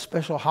 do you have a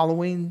special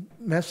Halloween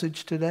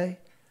message today?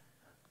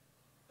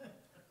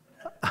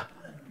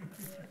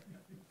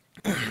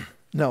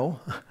 No.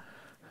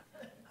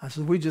 I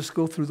said, we just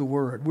go through the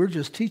Word. We're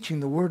just teaching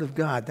the Word of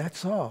God.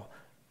 That's all.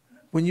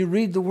 When you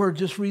read the Word,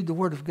 just read the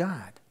Word of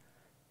God.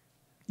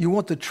 You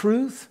want the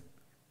truth?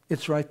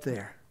 It's right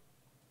there.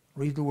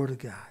 Read the Word of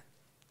God.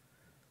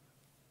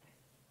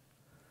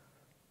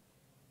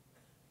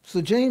 So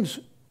James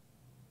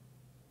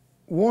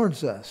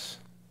warns us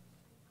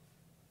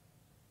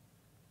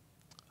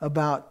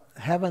about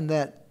having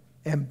that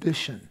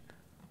ambition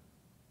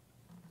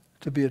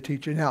to be a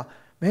teacher. Now,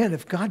 man,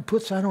 if God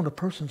puts that on a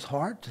person's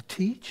heart to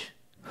teach,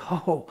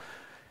 oh,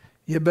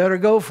 you better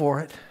go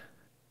for it.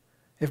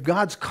 If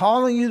God's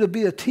calling you to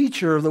be a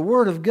teacher of the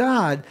Word of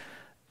God,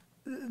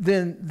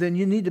 then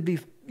you need to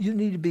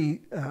be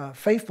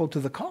faithful to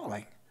the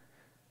calling.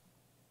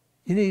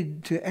 You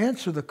need to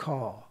answer the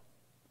call.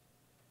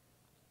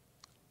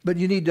 But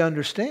you need to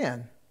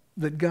understand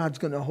that God's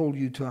going to hold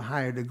you to a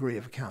higher degree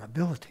of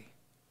accountability.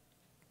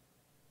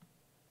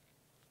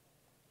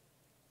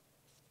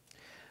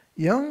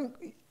 young,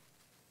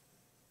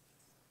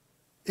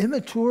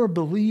 immature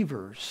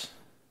believers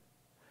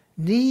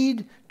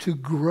need to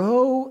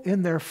grow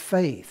in their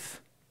faith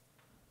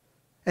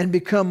and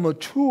become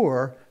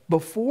mature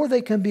before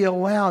they can be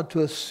allowed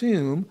to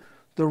assume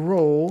the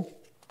role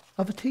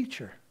of a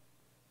teacher.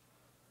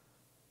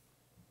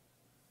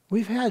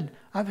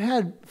 I've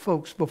had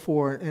folks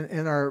before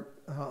in our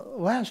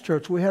last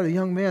church. We had a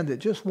young man that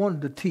just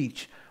wanted to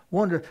teach.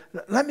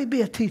 Let me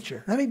be a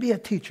teacher. Let me be a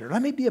teacher.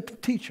 Let me be a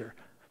teacher.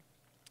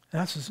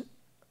 And I says,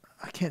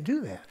 I can't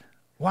do that.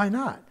 Why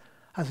not?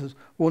 I says,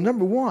 well,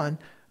 number one,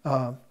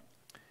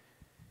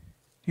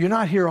 you're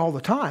not here all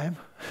the time.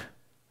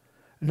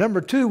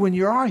 Number two, when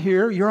you are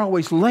here, you're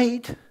always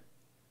late.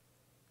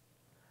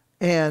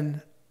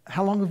 And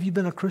how long have you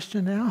been a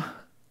Christian now?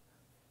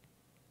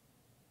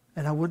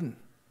 And I wouldn't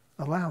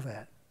allow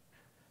that.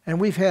 And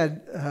we've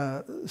had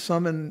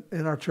some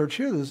in our church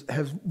here that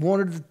have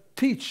wanted to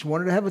teach,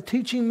 wanted to have a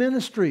teaching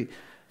ministry.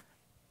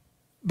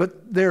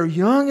 But they're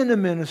young in the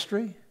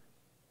ministry.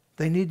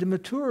 They need to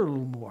mature a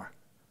little more.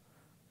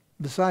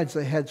 Besides,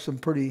 they had some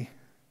pretty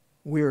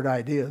weird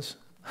ideas.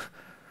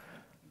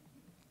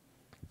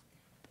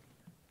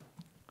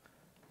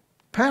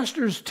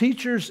 Pastors,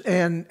 teachers,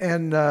 and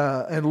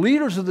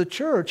leaders of the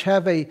church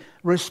have a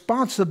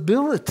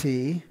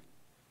responsibility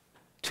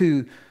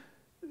to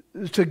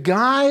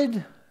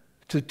guide,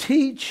 to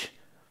teach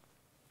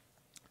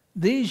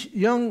these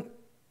young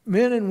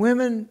men and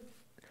women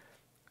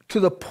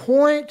to the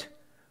point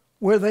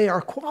where they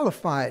are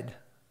qualified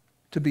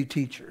to be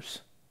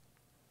teachers.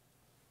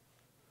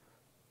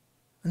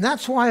 And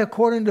that's why,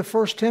 according to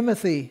 1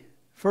 Timothy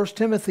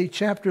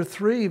chapter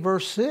 3,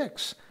 verse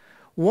 6,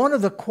 one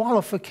of the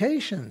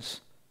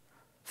qualifications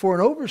for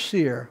an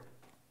overseer,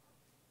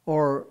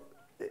 or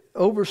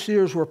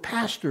overseers were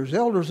pastors,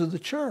 elders of the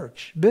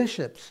church,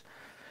 bishops,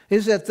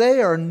 is that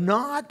they are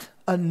not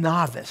a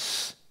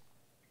novice,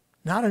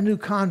 not a new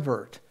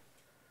convert.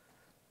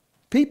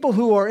 People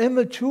who are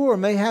immature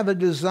may have a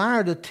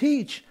desire to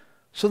teach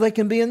so they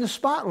can be in the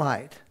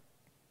spotlight,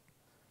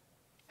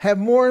 have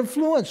more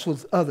influence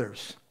with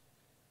others,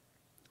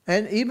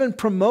 and even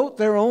promote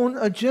their own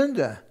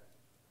agenda.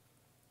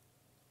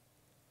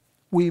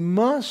 We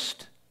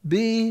must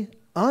be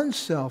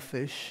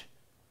unselfish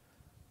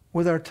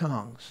with our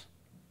tongues.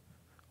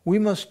 We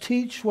must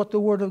teach what the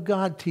Word of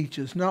God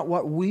teaches, not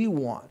what we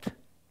want.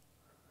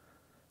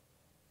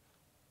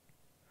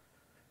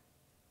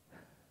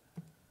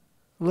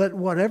 Let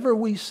whatever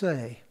we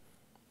say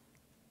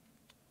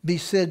be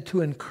said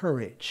to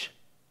encourage,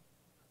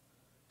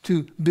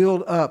 to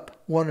build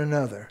up one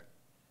another,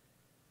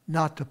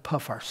 not to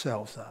puff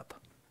ourselves up.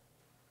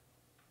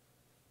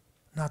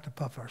 Not to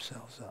puff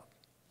ourselves up.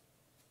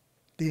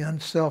 Be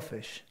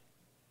unselfish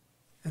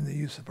in the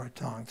use of our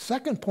tongue.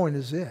 Second point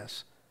is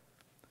this.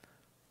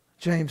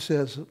 James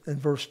says in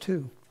verse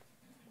 2,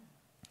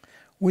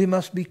 we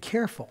must be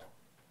careful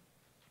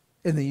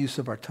in the use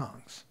of our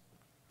tongues.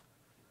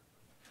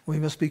 We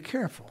must be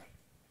careful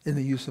in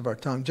the use of our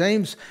tongue.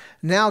 James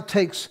now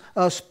takes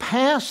us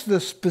past the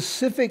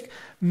specific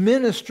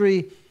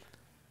ministry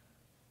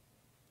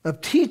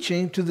of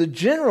teaching to the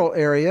general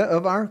area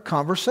of our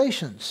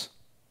conversations.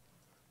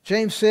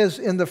 James says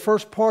in the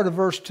first part of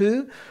verse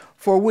 2,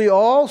 for we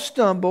all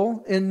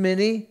stumble in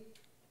many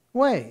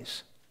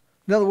ways.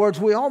 In other words,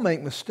 we all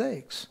make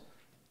mistakes.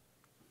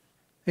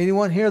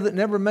 Anyone here that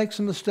never makes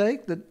a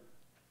mistake, that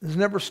has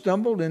never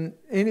stumbled in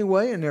any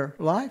way in their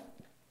life?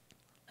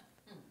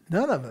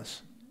 None of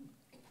us.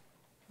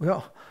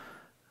 Well,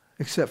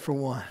 except for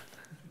one.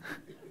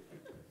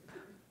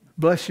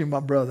 Bless you, my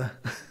brother.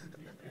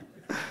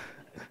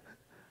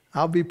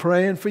 I'll be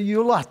praying for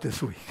you a lot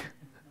this week.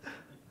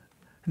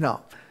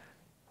 No,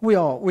 we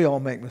all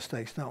make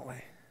mistakes, don't we?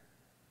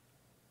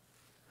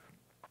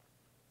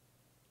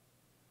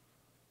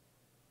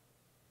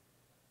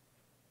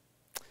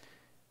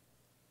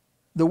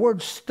 The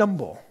word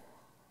stumble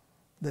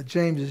that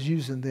James is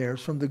using there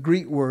is from the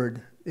Greek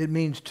word. It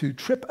means to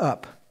trip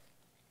up,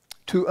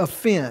 to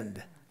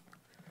offend.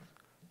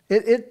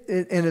 And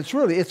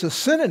it's a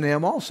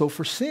synonym also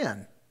for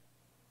sin.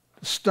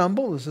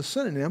 Stumble is a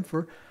synonym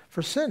for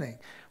sinning.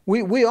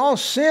 We all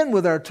sin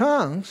with our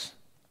tongues.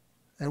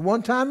 At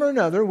one time or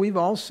another, we've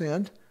all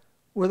sinned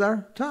with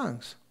our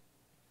tongues.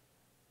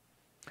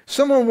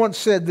 Someone once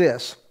said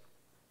this,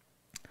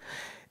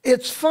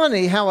 it's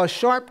funny how a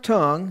sharp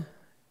tongue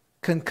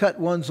can cut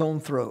one's own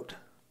throat.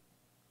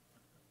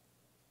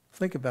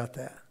 Think about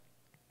that.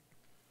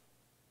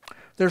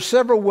 There are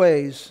several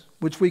ways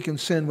which we can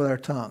sin with our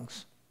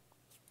tongues.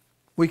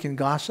 We can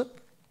gossip.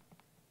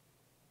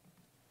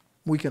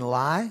 We can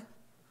lie.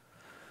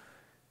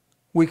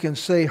 We can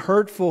say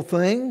hurtful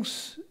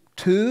things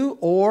to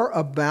or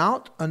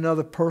about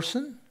another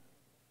person.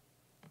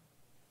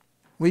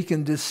 We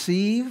can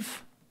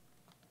deceive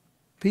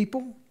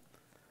people.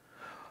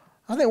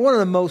 I think one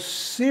of the most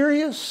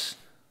serious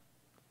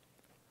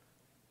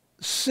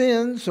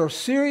sins or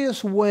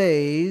serious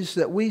ways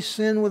that we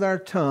sin with our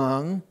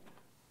tongue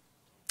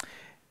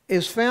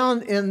is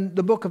found in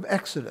the book of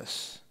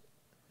Exodus,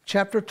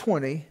 chapter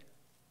 20,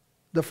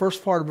 the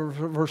first part of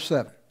verse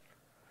 7.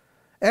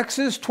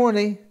 Exodus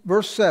 20,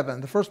 verse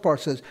 7, the first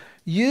part says,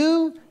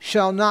 you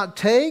shall not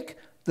take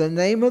the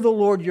name of the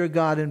Lord your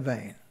God in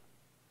vain.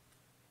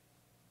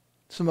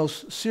 It's the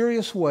most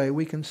serious way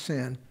we can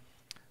sin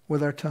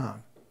with our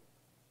tongue.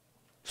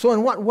 So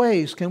in what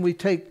ways can we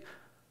take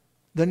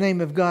the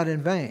name of God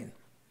in vain?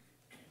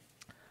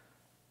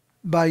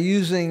 By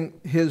using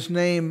his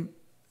name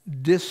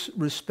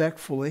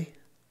disrespectfully.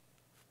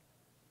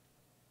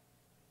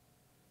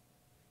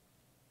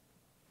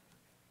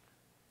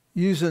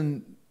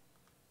 Using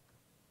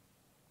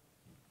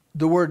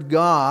the word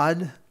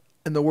God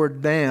and the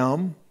word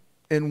damn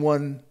as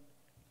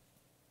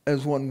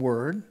one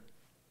word.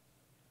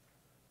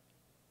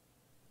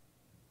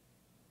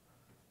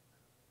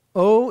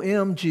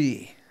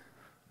 OMG.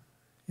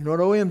 You know what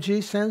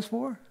OMG stands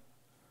for?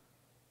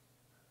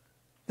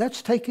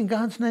 That's taking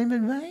God's name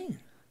in vain.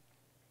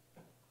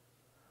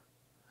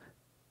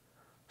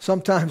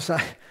 Sometimes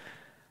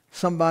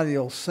somebody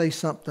will say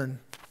something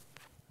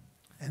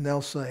and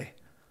they'll say,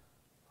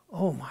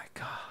 oh my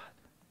God.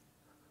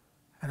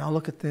 And I'll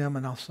look at them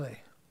and I'll say,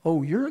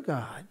 oh, you're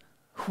God.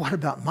 What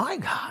about my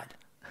God?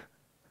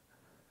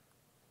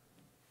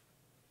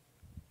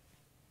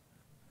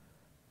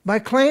 By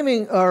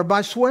claiming or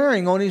by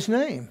swearing on his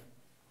name.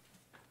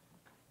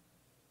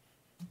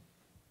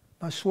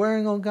 By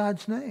swearing on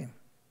God's name,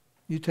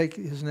 you take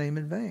his name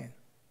in vain.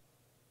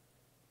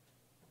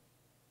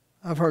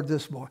 I've heard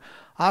this before.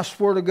 I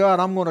swear to God,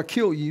 I'm going to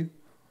kill you.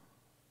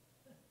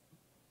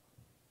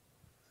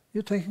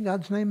 You're taking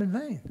God's name in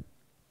vain.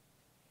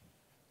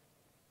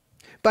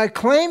 By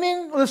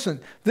claiming, listen,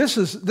 this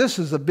is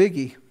a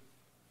biggie.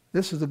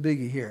 This is a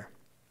biggie here.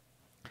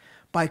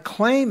 By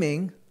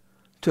claiming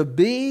to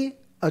be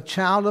a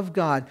child of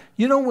God.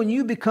 You know, when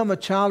you become a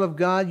child of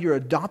God, you're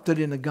adopted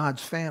into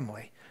God's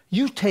family.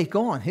 You take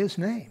on his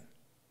name.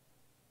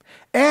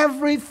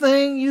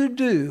 Everything you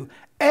do,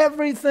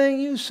 everything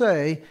you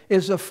say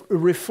is a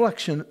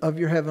reflection of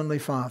your Heavenly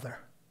Father.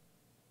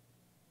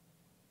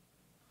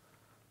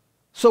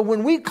 So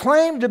when we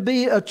claim to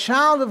be a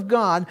child of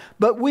God,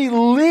 but we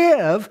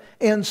live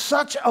in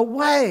such a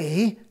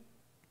way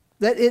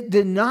that it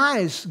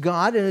denies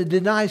God and it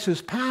denies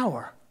his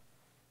power.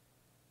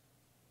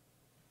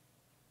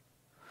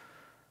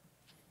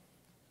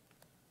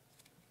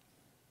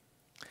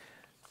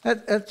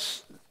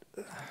 That's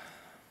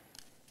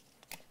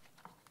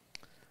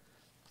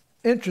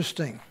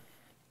interesting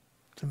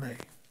to me.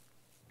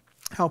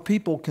 How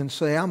people can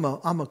say, I'm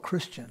a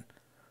Christian,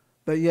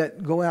 but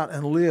yet go out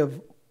and live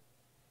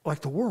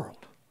like the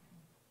world.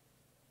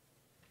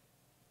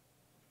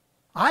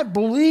 I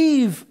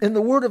believe in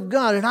the Word of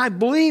God, and I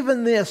believe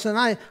in this, and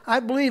I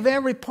believe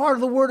every part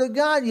of the Word of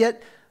God,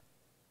 yet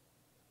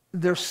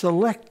they're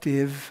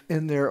selective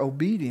in their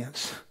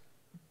obedience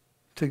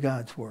to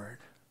God's Word.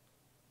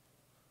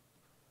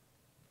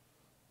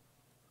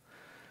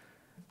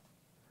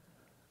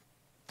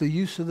 The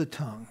use of the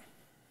tongue.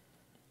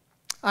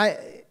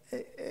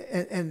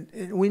 And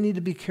we need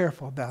to be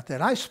careful about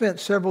that. I spent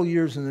several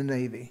years in the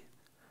Navy.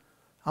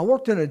 I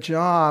worked in a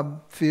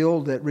job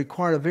field that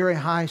required a very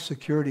high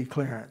security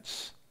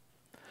clearance.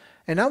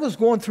 And I was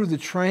going through the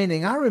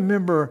training. I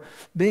remember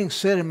being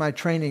said in my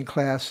training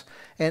class,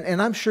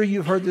 and I'm sure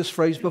you've heard this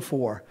phrase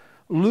before,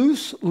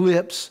 loose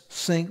lips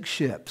sink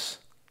ships.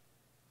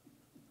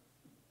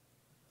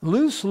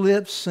 Loose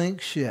lips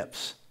sink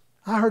ships.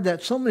 I heard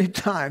that so many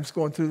times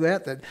going through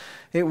that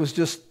it was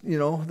just,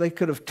 they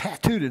could have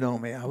tattooed it on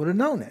me. I would have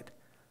known it.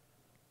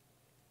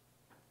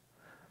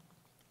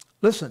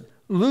 Listen,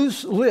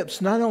 loose lips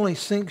not only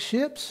sink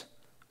ships,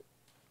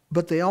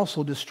 but they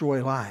also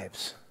destroy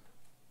lives.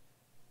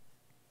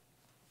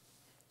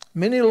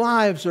 Many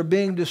lives are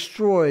being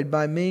destroyed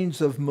by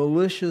means of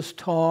malicious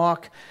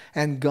talk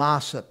and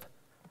gossip.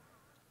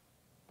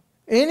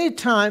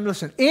 Anytime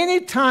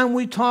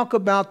we talk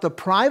about the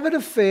private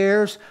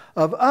affairs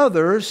of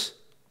others,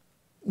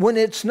 when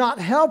it's not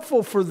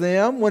helpful for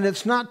them, when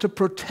it's not to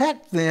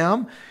protect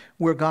them,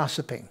 we're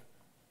gossiping.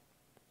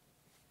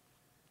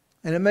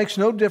 And it makes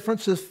no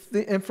difference if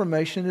the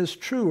information is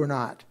true or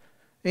not.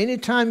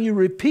 Anytime you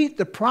repeat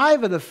the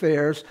private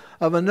affairs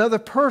of another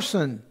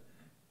person,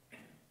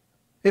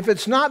 if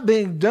it's not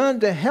being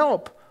done to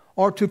help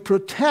or to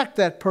protect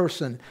that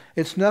person,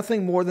 it's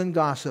nothing more than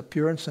gossip,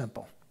 pure and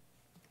simple.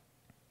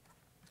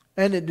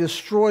 And it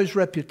destroys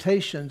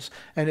reputations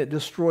and it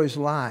destroys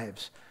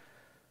lives.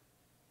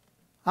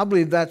 I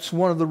believe that's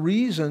one of the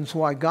reasons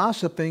why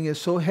gossiping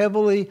is so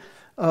heavily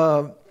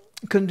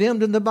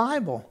condemned in the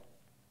Bible.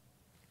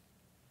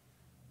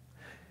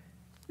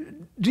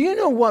 Do you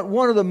know what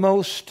one of the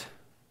most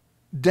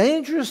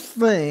dangerous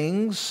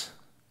things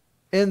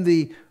in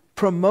the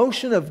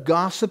promotion of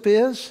gossip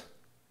is?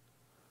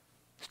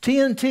 It's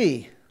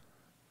TNT.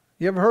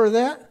 You ever heard of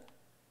that?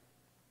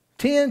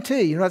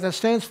 TNT. You know what that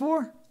stands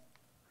for?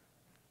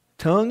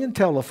 Tongue and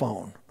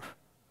telephone.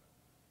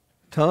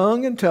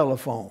 Tongue and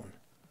telephone.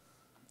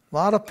 A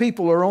lot of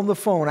people are on the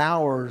phone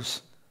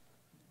hours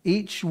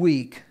each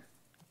week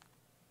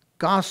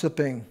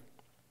gossiping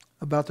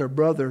about their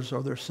brothers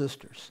or their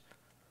sisters.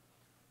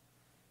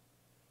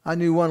 I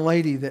knew one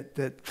lady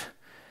that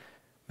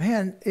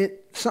man,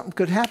 something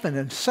could happen,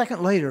 and a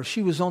second later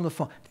she was on the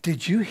phone.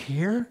 Did you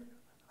hear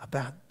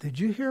about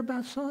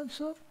so and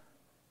so?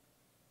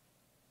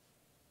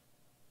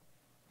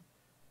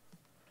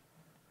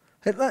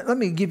 Hey, let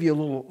me give you a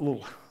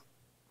little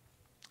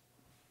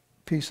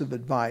piece of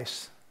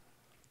advice.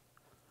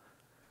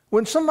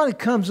 When somebody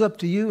comes up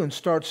to you and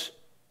starts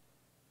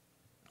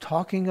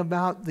talking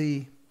about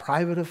the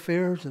private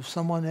affairs of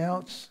someone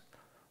else,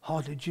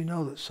 oh, did you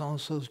know that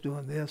so-and-so's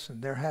doing this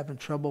and they're having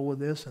trouble with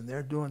this and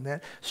they're doing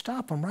that?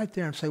 Stop them right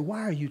there and say,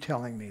 why are you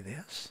telling me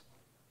this?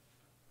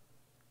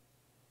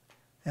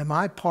 Am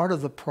I part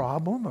of the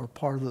problem or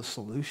part of the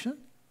solution?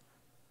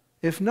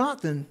 If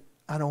not, then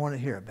I don't want to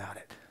hear about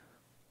it.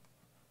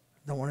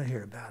 Don't want to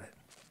hear about it.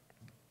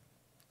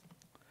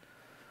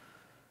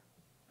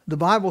 The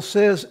Bible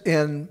says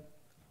in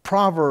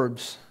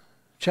Proverbs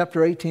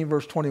chapter 18,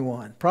 verse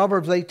 21,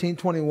 Proverbs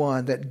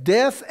 18:21, that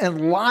death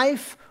and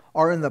life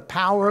are in the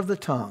power of the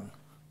tongue.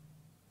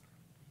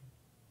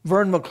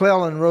 Vern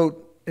McClellan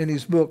wrote in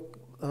his book,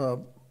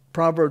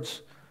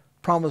 Proverbs,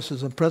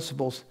 Promises and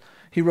Principles,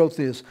 he wrote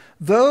this: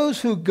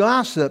 those who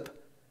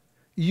gossip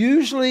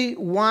usually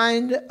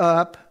wind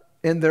up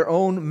in their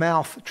own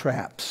mouth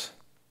traps.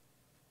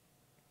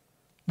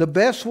 The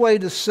best way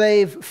to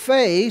save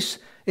face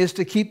is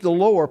to keep the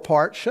lower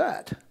part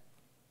shut.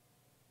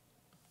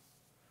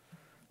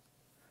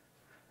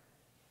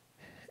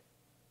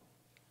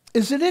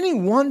 Is it any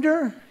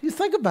wonder? You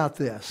think about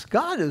this.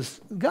 God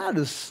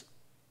is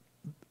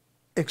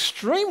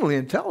extremely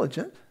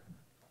intelligent.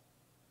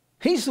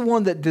 He's the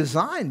one that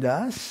designed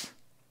us.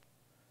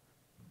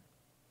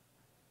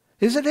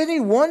 Is it any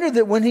wonder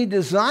that when He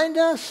designed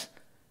us,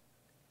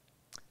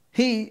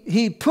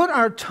 He put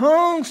our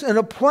tongues in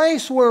a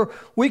place where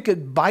we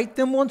could bite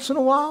them once in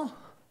a while?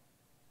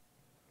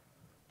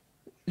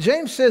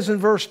 James says in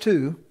verse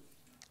 2,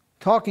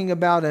 talking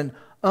about an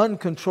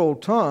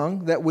uncontrolled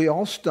tongue, that we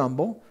all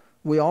stumble,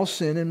 we all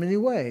sin in many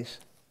ways.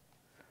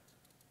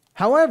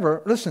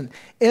 However, listen,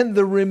 in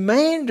the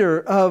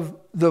remainder of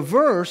the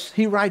verse,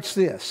 he writes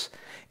this: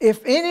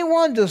 if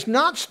anyone does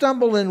not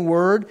stumble in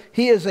word,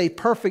 he is a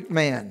perfect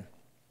man,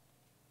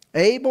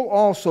 able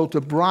also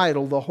to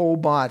bridle the whole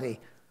body.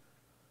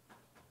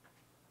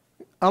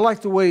 I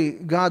like the way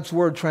God's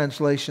Word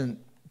translation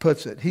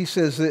puts it. He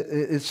says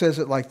it says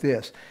it like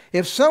this: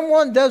 if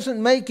someone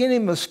doesn't make any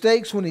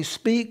mistakes when he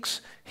speaks,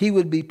 he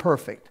would be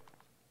perfect.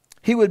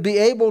 He would be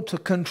able to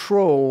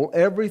control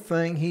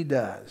everything he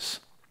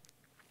does.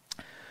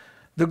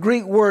 The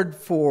Greek word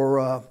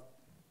for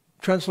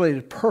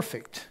translated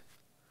perfect,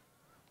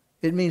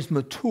 it means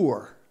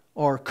mature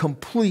or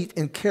complete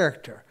in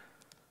character.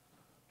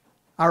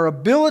 Our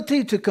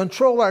ability to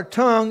control our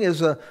tongue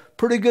is a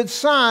pretty good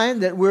sign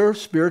that we're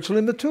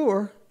spiritually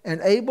mature and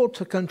able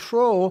to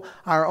control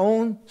our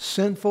own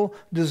sinful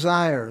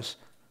desires.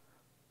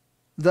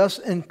 Thus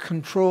in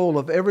control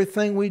of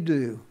everything we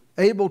do,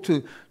 able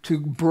to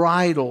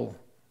bridle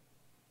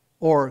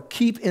or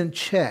keep in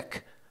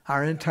check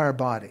our entire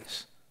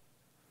bodies.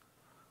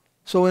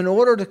 So in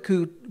order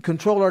to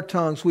control our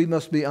tongues, we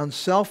must be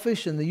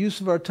unselfish in the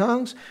use of our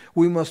tongues.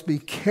 We must be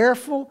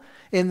careful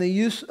in the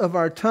use of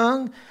our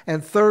tongue.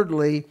 And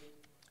thirdly,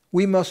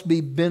 we must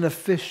be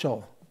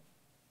beneficial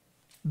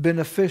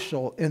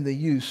in the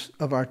use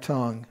of our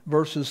tongue.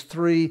 Verses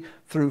 3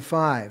 through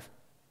 5.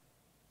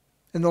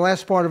 In the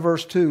last part of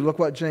verse 2, look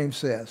what James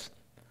says.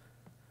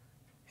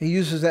 He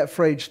uses that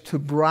phrase, to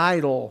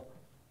bridle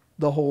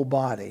the whole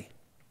body.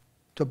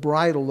 To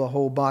bridle the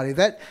whole body.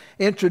 That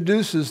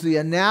introduces the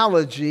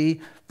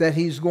analogy that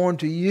he's going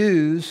to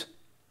use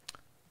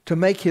to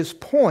make his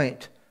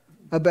point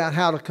about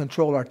how to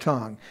control our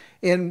tongue.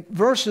 In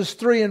verses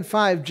 3 and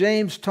 5,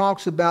 James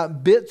talks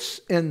about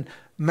bits in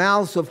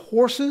mouths of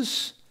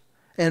horses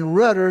and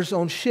rudders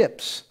on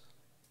ships.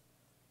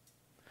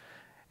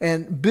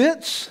 And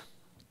bits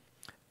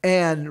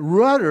and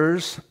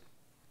rudders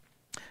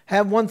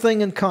have one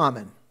thing in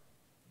common.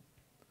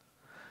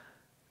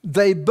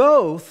 They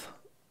both,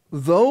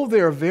 though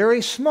they're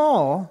very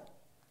small,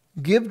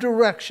 give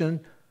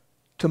direction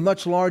to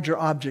much larger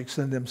objects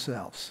than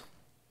themselves.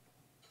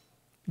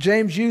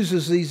 James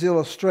uses these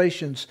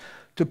illustrations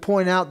to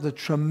point out the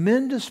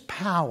tremendous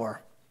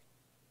power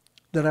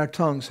that our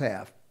tongues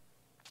have.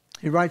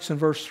 He writes in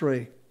verse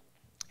 3,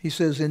 he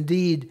says,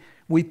 indeed,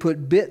 we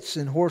put bits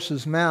in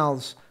horses'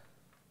 mouths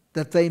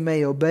that they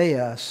may obey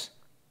us,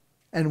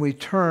 and we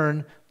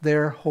turn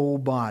their whole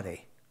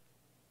body.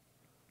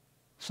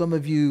 Some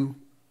of you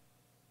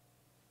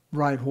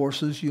ride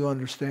horses, you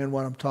understand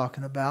what I'm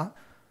talking about.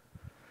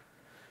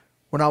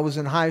 When I was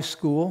in high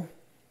school,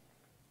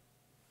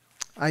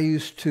 I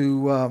used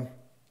to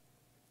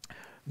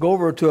go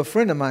over to a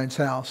friend of mine's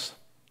house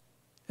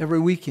every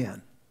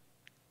weekend.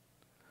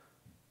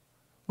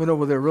 Went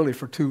over there really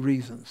for two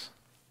reasons.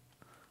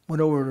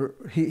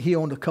 He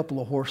owned a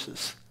couple of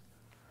horses,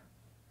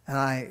 and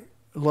I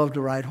loved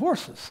to ride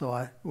horses, so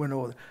I went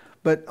over there.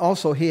 But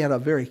also he had a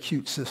very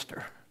cute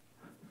sister.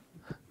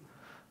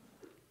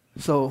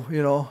 So,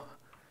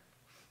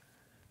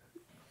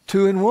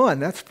 2 in 1.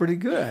 That's pretty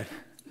good.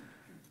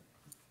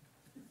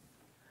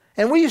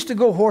 And we used to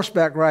go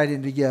horseback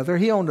riding together.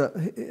 He owned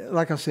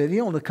like I said,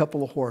 he owned a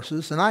couple of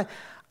horses. And I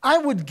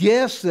would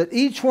guess that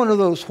each one of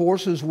those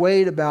horses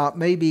weighed about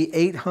maybe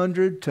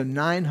 800 to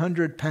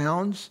 900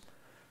 pounds.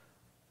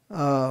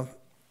 And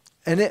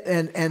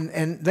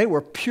they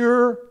were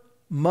pure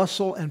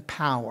muscle and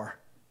power.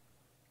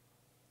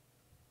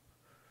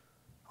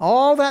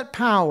 All that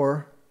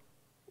power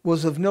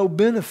was of no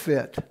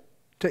benefit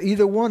to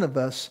either one of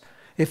us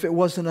if it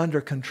wasn't under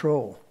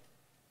control.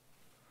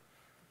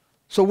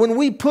 So when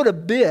we put a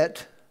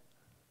bit,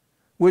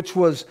 which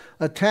was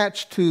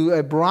attached to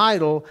a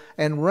bridle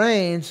and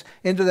reins,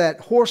 into that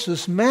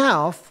horse's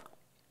mouth,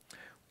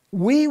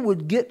 we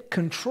would get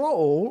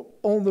control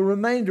on the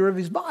remainder of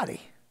his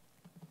body.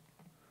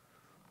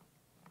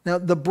 Now,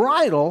 the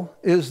bridle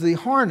is the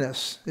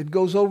harness. It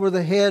goes over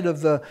the head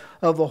of the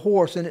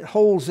horse, and it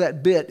holds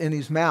that bit in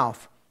his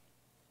mouth.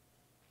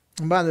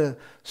 And by the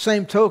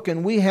same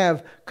token, we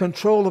have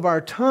control of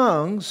our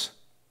tongues.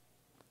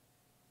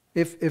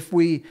 If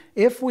we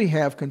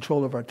have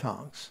control of our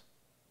tongues,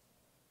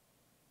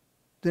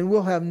 then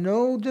we'll have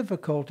no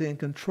difficulty in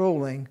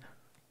controlling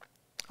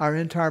our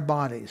entire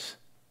bodies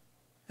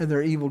and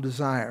their evil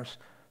desires.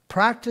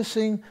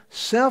 Practicing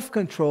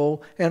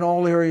self-control in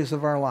all areas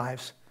of our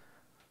lives.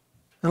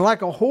 And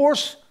like a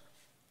horse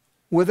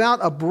without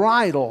a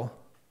bridle,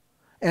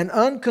 an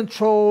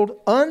uncontrolled,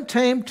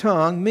 untamed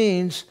tongue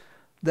means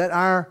that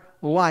our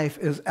life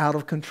is out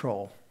of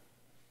control.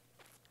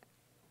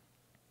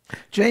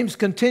 James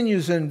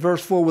continues in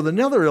verse 4 with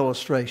another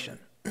illustration.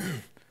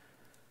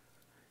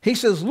 He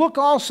says, "Look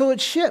also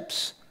at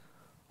ships.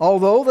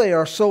 Although they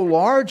are so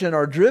large and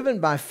are driven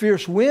by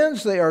fierce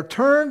winds, they are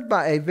turned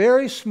by a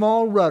very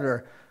small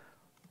rudder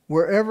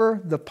wherever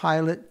the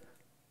pilot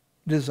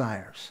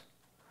desires."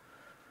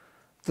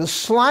 The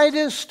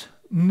slightest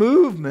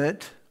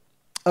movement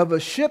of a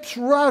ship's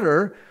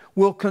rudder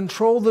will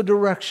control the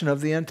direction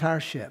of the entire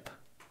ship.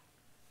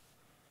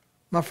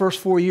 My first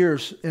 4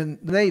 years in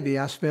the Navy,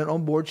 I spent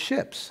on board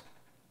ships.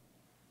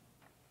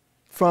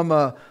 From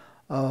a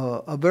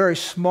very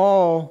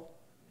small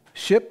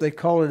ship, they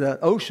call it an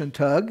ocean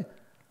tug,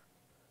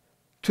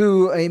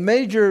 to a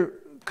major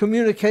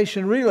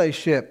communication relay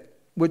ship,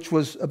 which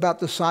was about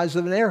the size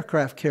of an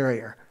aircraft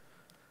carrier.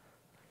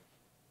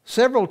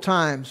 Several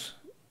times,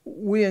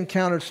 we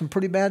encountered some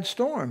pretty bad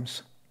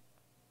storms,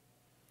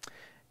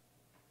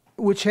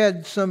 which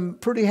had some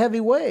pretty heavy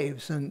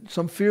waves and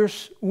some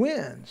fierce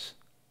winds.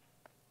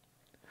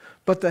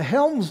 But the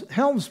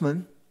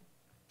helmsman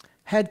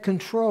had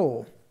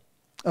control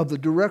of the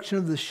direction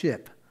of the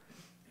ship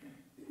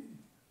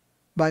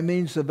by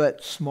means of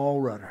that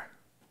small rudder.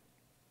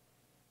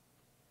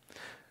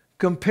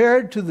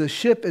 Compared to the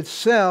ship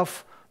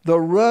itself, the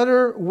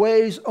rudder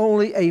weighs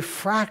only a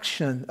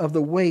fraction of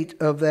the weight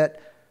of that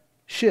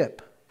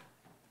ship.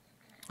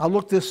 I'll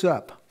look this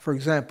up, for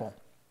example.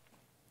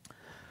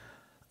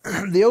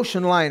 The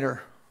ocean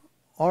liner,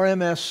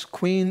 RMS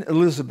Queen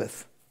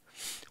Elizabeth,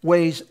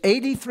 weighs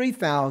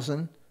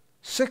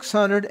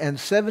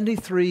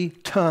 83,673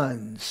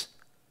 tons.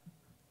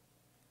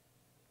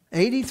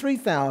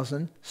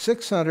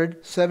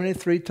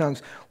 83,673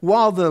 tons,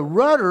 while the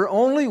rudder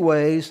only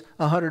weighs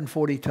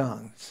 140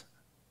 tons.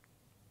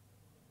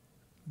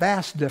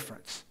 Vast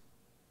difference.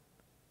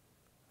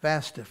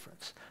 Vast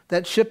difference.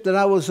 That ship that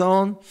I was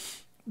on,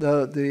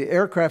 the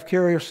aircraft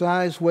carrier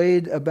size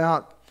weighed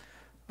about,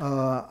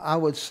 I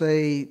would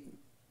say,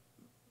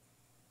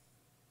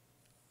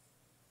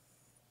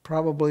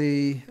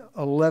 probably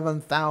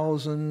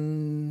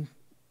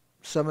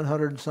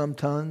 11,700 and some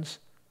tons.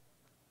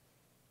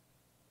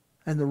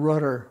 And the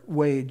rudder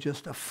weighed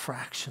just a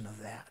fraction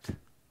of that.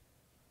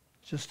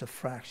 Just a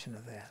fraction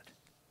of that.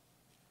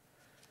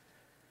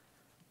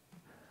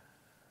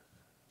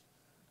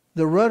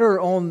 The rudder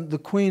on the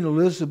Queen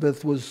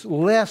Elizabeth was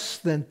less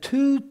than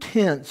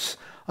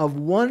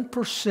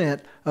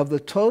 0.2% of the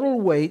total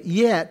weight,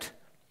 yet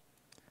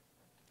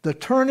the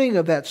turning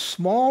of that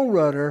small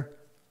rudder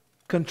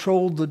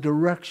controlled the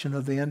direction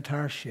of the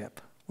entire ship,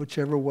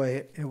 whichever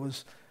way it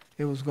was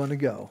going to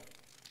go.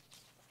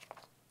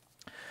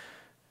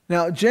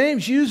 Now,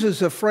 James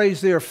uses a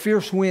phrase there,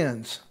 fierce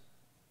winds.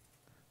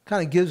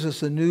 Kind of gives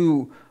us a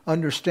new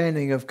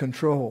understanding of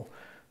control.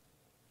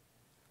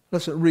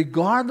 Listen,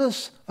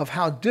 regardless of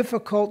how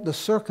difficult the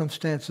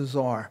circumstances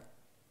are,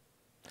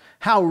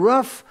 how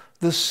rough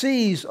the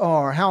seas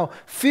are, how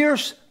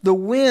fierce the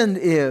wind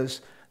is,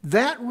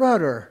 that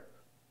rudder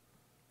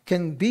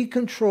can be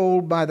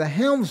controlled by the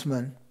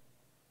helmsman.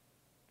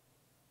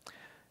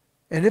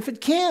 And if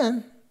it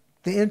can,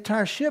 the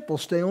entire ship will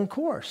stay on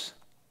course.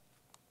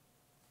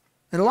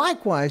 And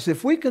likewise,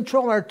 if we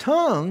control our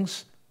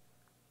tongues,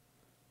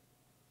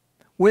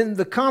 when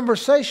the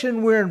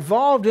conversation we're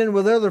involved in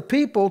with other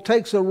people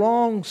takes a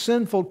wrong,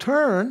 sinful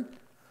turn,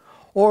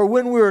 or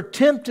when we're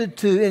tempted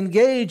to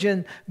engage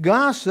in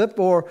gossip,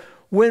 or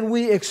when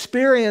we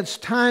experience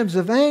times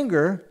of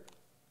anger,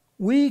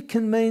 we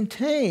can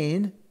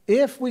maintain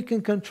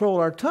control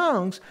our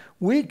tongues,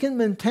 we can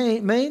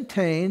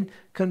maintain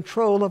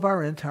control of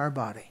our entire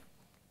body.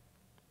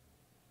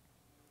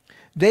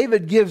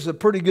 David gives a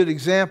pretty good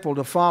example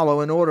to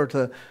follow in order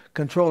to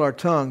control our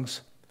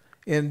tongues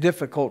in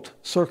difficult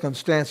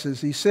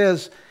circumstances. He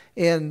says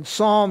in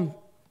Psalm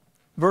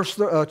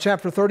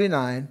chapter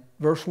 39,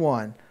 verse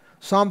 1,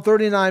 Psalm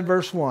 39,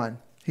 verse 1,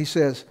 he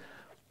says,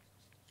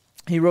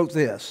 he wrote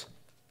this,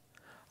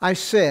 I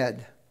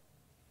said,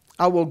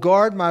 I will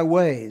guard my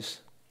ways,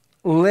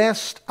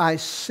 lest I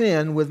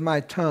sin with my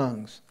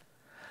tongues.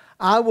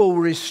 I will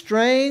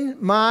restrain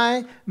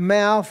my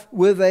mouth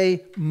with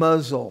a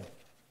muzzle.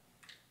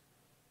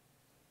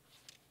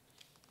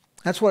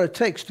 That's what it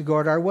takes to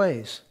guard our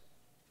ways.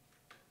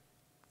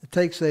 It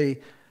takes a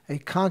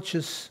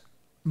conscious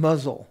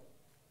muzzle.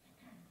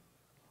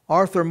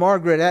 Arthur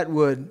Margaret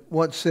Atwood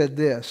once said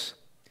this,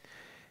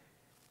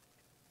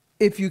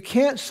 if you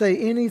can't say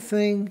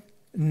anything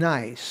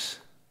nice,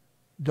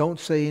 don't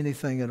say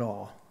anything at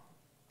all.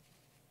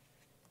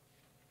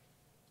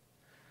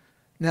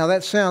 Now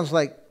that sounds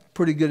like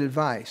pretty good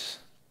advice.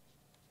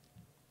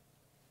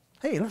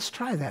 Hey, let's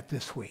try that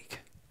this week.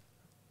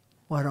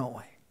 Why don't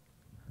we?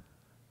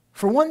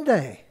 For one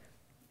day,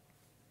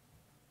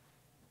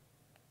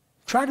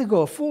 try to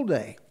go a full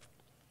day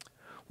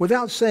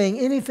without saying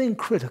anything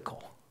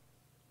critical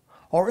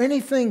or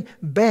anything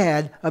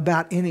bad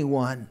about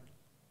anyone.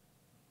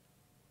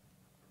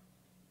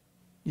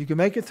 You can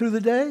make it through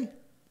the day?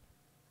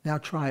 Now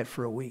try it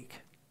for a week.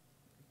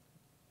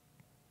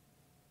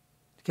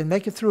 You can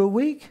make it through a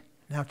week?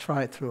 Now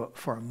try it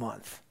for a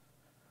month.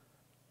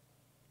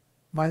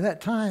 By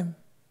that time,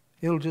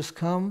 it'll just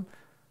come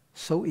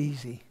so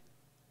easy.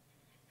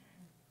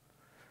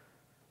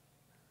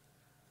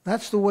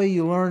 That's the way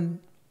you learn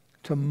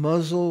to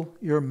muzzle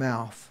your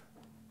mouth,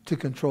 to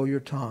control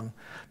your tongue.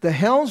 The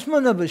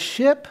helmsman of a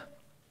ship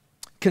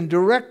can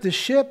direct the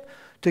ship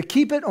to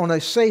keep it on a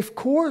safe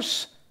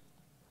course,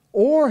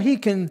 or he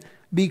can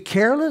be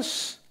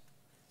careless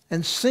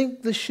and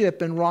sink the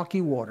ship in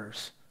rocky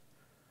waters.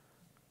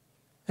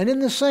 And in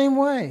the same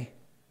way,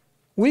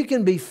 we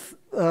can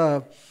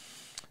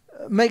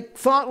make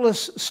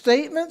thoughtless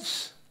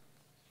statements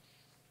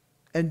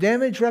and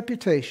damage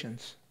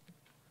reputations,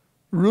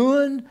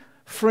 ruin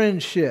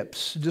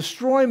friendships,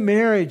 destroy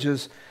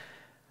marriages,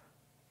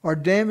 or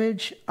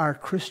damage our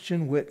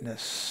Christian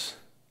witness.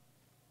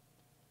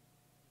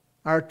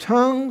 Our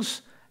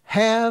tongues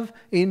have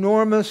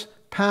enormous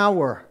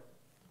power.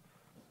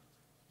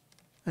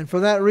 And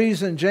for that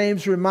reason,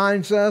 James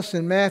reminds us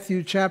in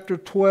Matthew chapter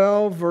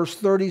 12, verse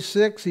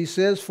 36, he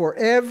says, for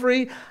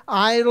every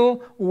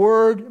idle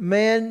word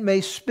man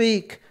may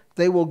speak,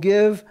 they will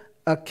give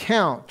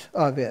account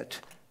of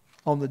it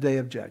on the day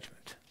of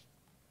judgment.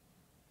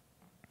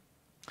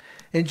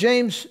 In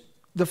James,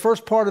 the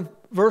first part of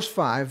verse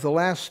 5, the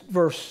last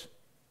verse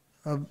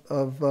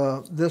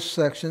of this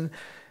section,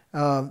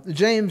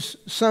 James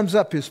sums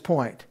up his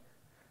point.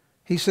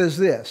 He says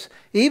this,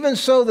 even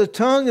so the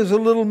tongue is a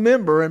little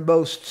member and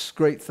boasts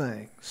great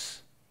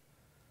things.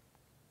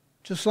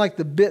 Just like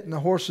the bit in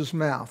the horse's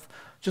mouth,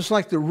 just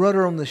like the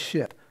rudder on the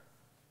ship,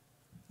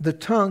 the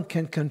tongue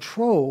can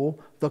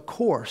control the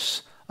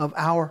course of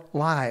our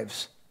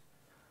lives.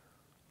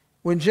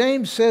 When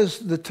James says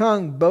the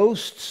tongue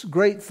boasts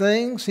great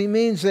things, he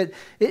means that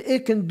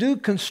it can do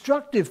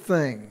constructive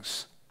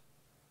things.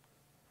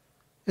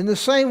 In the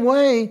same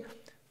way,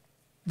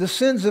 the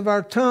sins of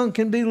our tongue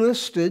can be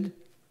listed,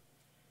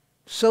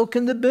 so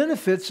can the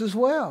benefits as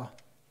well.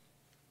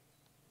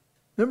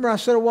 Remember I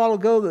said a while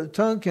ago that the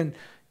tongue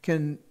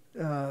can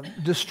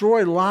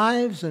destroy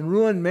lives and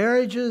ruin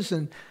marriages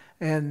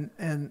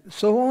and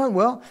so on.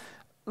 Well,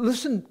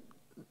 listen,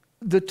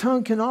 the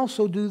tongue can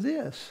also do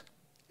this.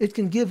 It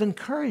can give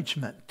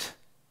encouragement.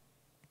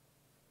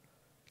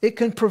 It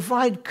can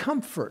provide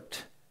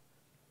comfort.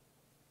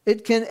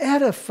 It can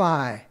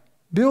edify,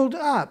 build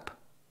up.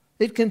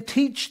 It can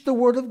teach the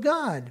Word of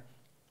God.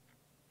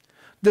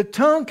 The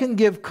tongue can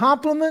give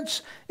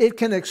compliments. It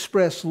can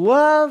express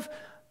love.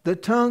 The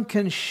tongue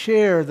can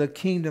share the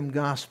kingdom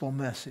gospel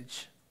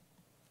message.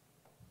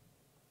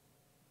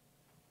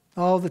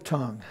 Oh, the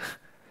tongue.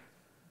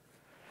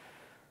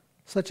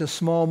 Such a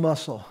small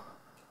muscle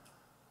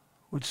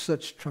with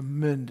such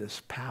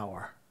tremendous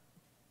power.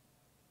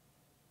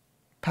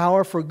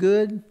 Power for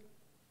good,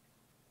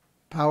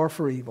 power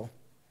for evil.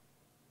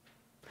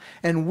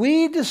 And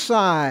we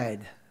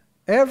decide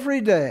every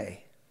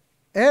day,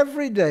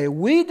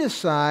 we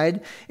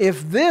decide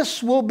if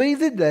this will be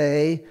the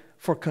day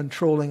for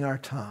controlling our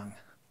tongue.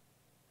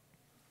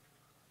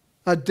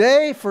 A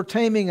day for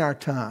taming our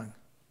tongue.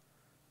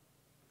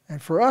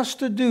 And for us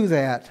to do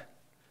that,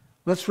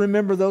 let's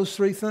remember those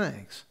three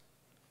things.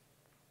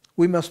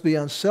 We must be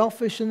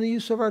unselfish in the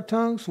use of our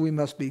tongues. We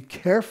must be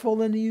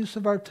careful in the use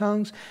of our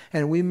tongues.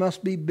 And we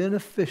must be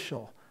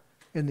beneficial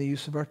in the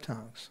use of our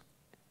tongues.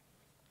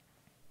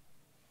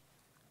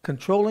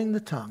 Controlling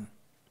the tongue.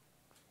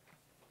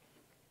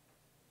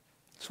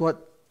 That's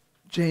what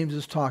James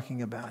is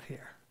talking about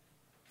here.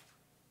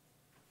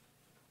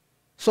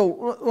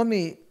 So let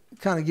me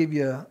kind of give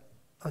you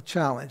a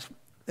challenge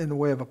in the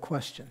way of a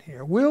question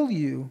here. Will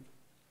you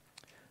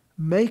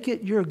make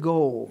it your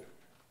goal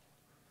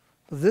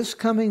this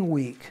coming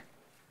week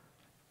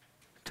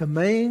to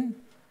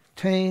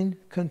maintain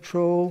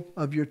control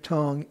of your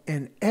tongue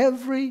in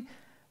every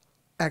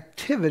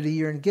activity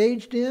you're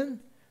engaged in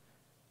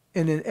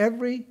and in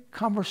every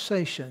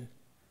conversation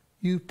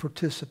you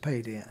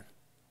participate in?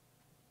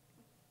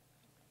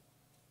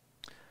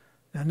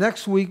 Now,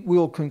 next week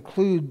we'll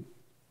conclude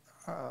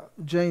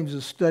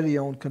James's study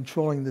on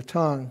controlling the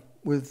tongue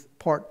with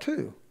part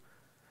 2.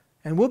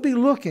 And we'll be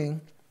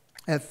looking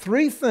at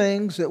 3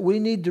 things that we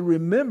need to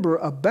remember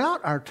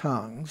about our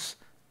tongues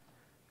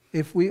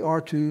if we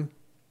are to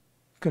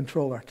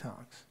control our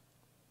tongues.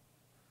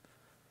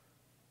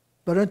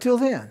 But until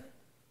then,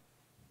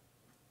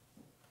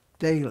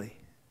 daily,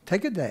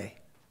 take a day,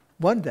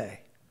 one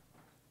day,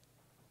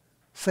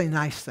 say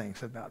nice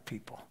things about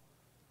people,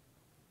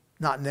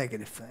 not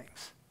negative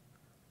things.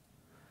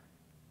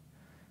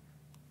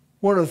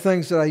 One of the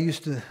things that I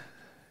used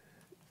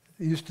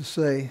to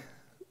say,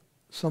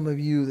 some of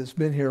you that's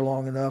been here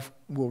long enough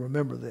will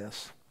remember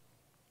this.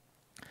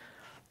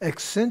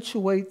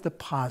 Accentuate the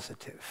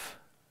positive.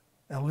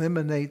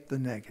 Eliminate the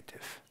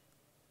negative.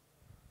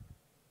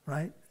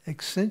 Right?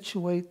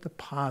 Accentuate the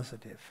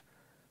positive.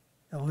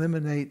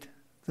 Eliminate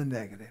the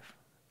negative.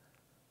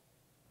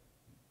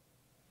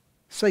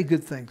 Say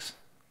good things.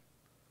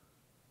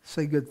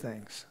 Say good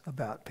things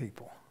about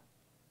people.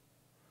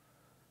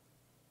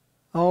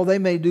 Oh, they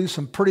may do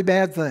some pretty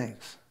bad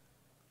things,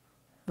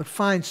 but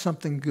find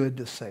something good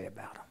to say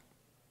about them.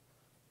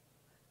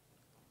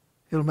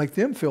 It'll make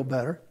them feel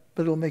better,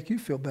 but it'll make you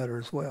feel better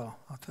as well.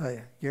 I'll tell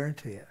you,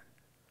 guarantee it.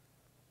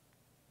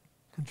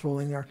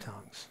 Controlling our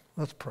tongues.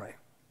 Let's pray.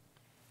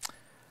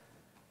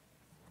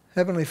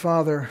 Heavenly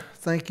Father,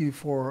 thank you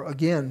for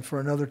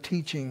another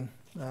teaching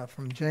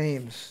from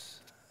James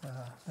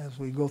as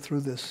we go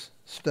through this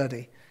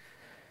study.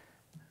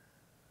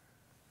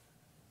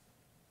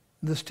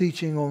 This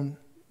teaching on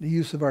the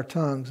use of our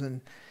tongues, and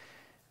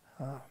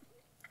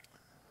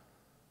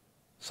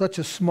such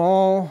a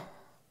small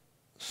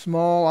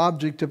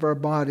object of our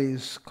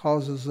bodies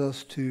causes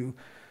us to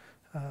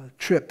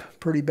trip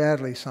pretty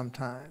badly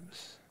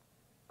sometimes.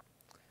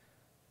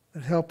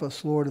 But help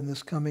us, Lord, in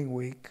this coming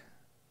week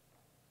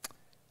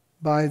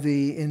by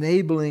the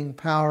enabling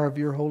power of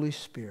your Holy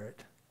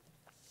Spirit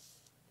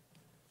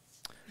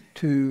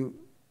to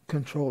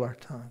control our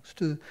tongues,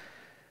 to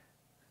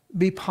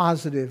be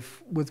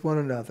positive with one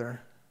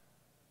another,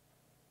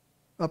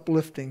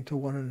 uplifting to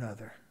one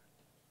another.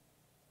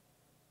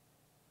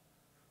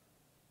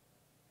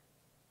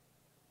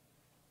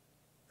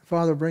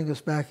 Father, bring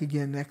us back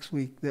again next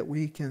week that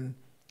we can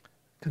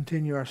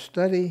continue our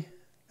study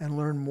and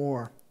learn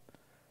more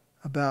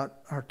about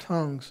our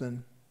tongues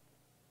and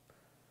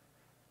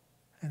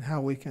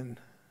how we can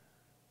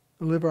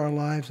live our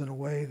lives in a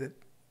way that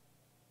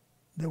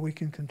we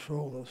can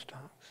control those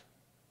tongues.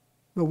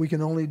 But we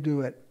can only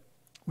do it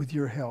with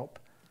your help.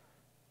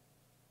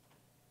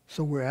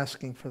 So we're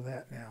asking for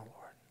that now,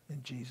 Lord.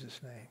 In Jesus'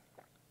 name,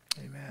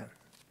 amen.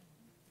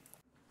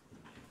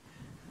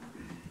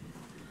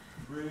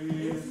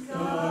 Praise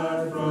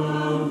God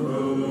from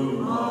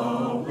whom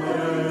all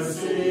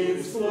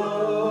blessings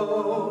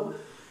flow.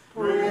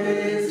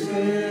 Praise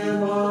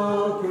him,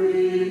 all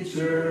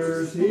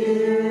creatures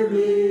here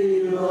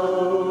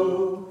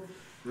below.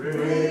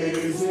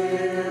 Praise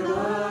him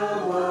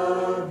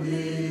above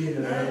the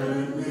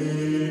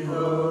heavenly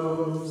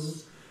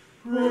hosts.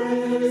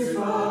 Praise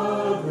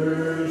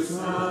Father,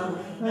 Son,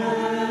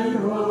 and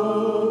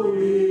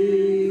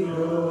Holy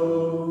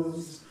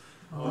Ghost.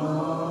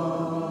 Amen.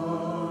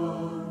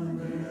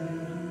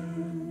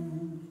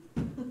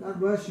 God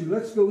bless you.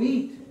 Let's go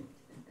eat.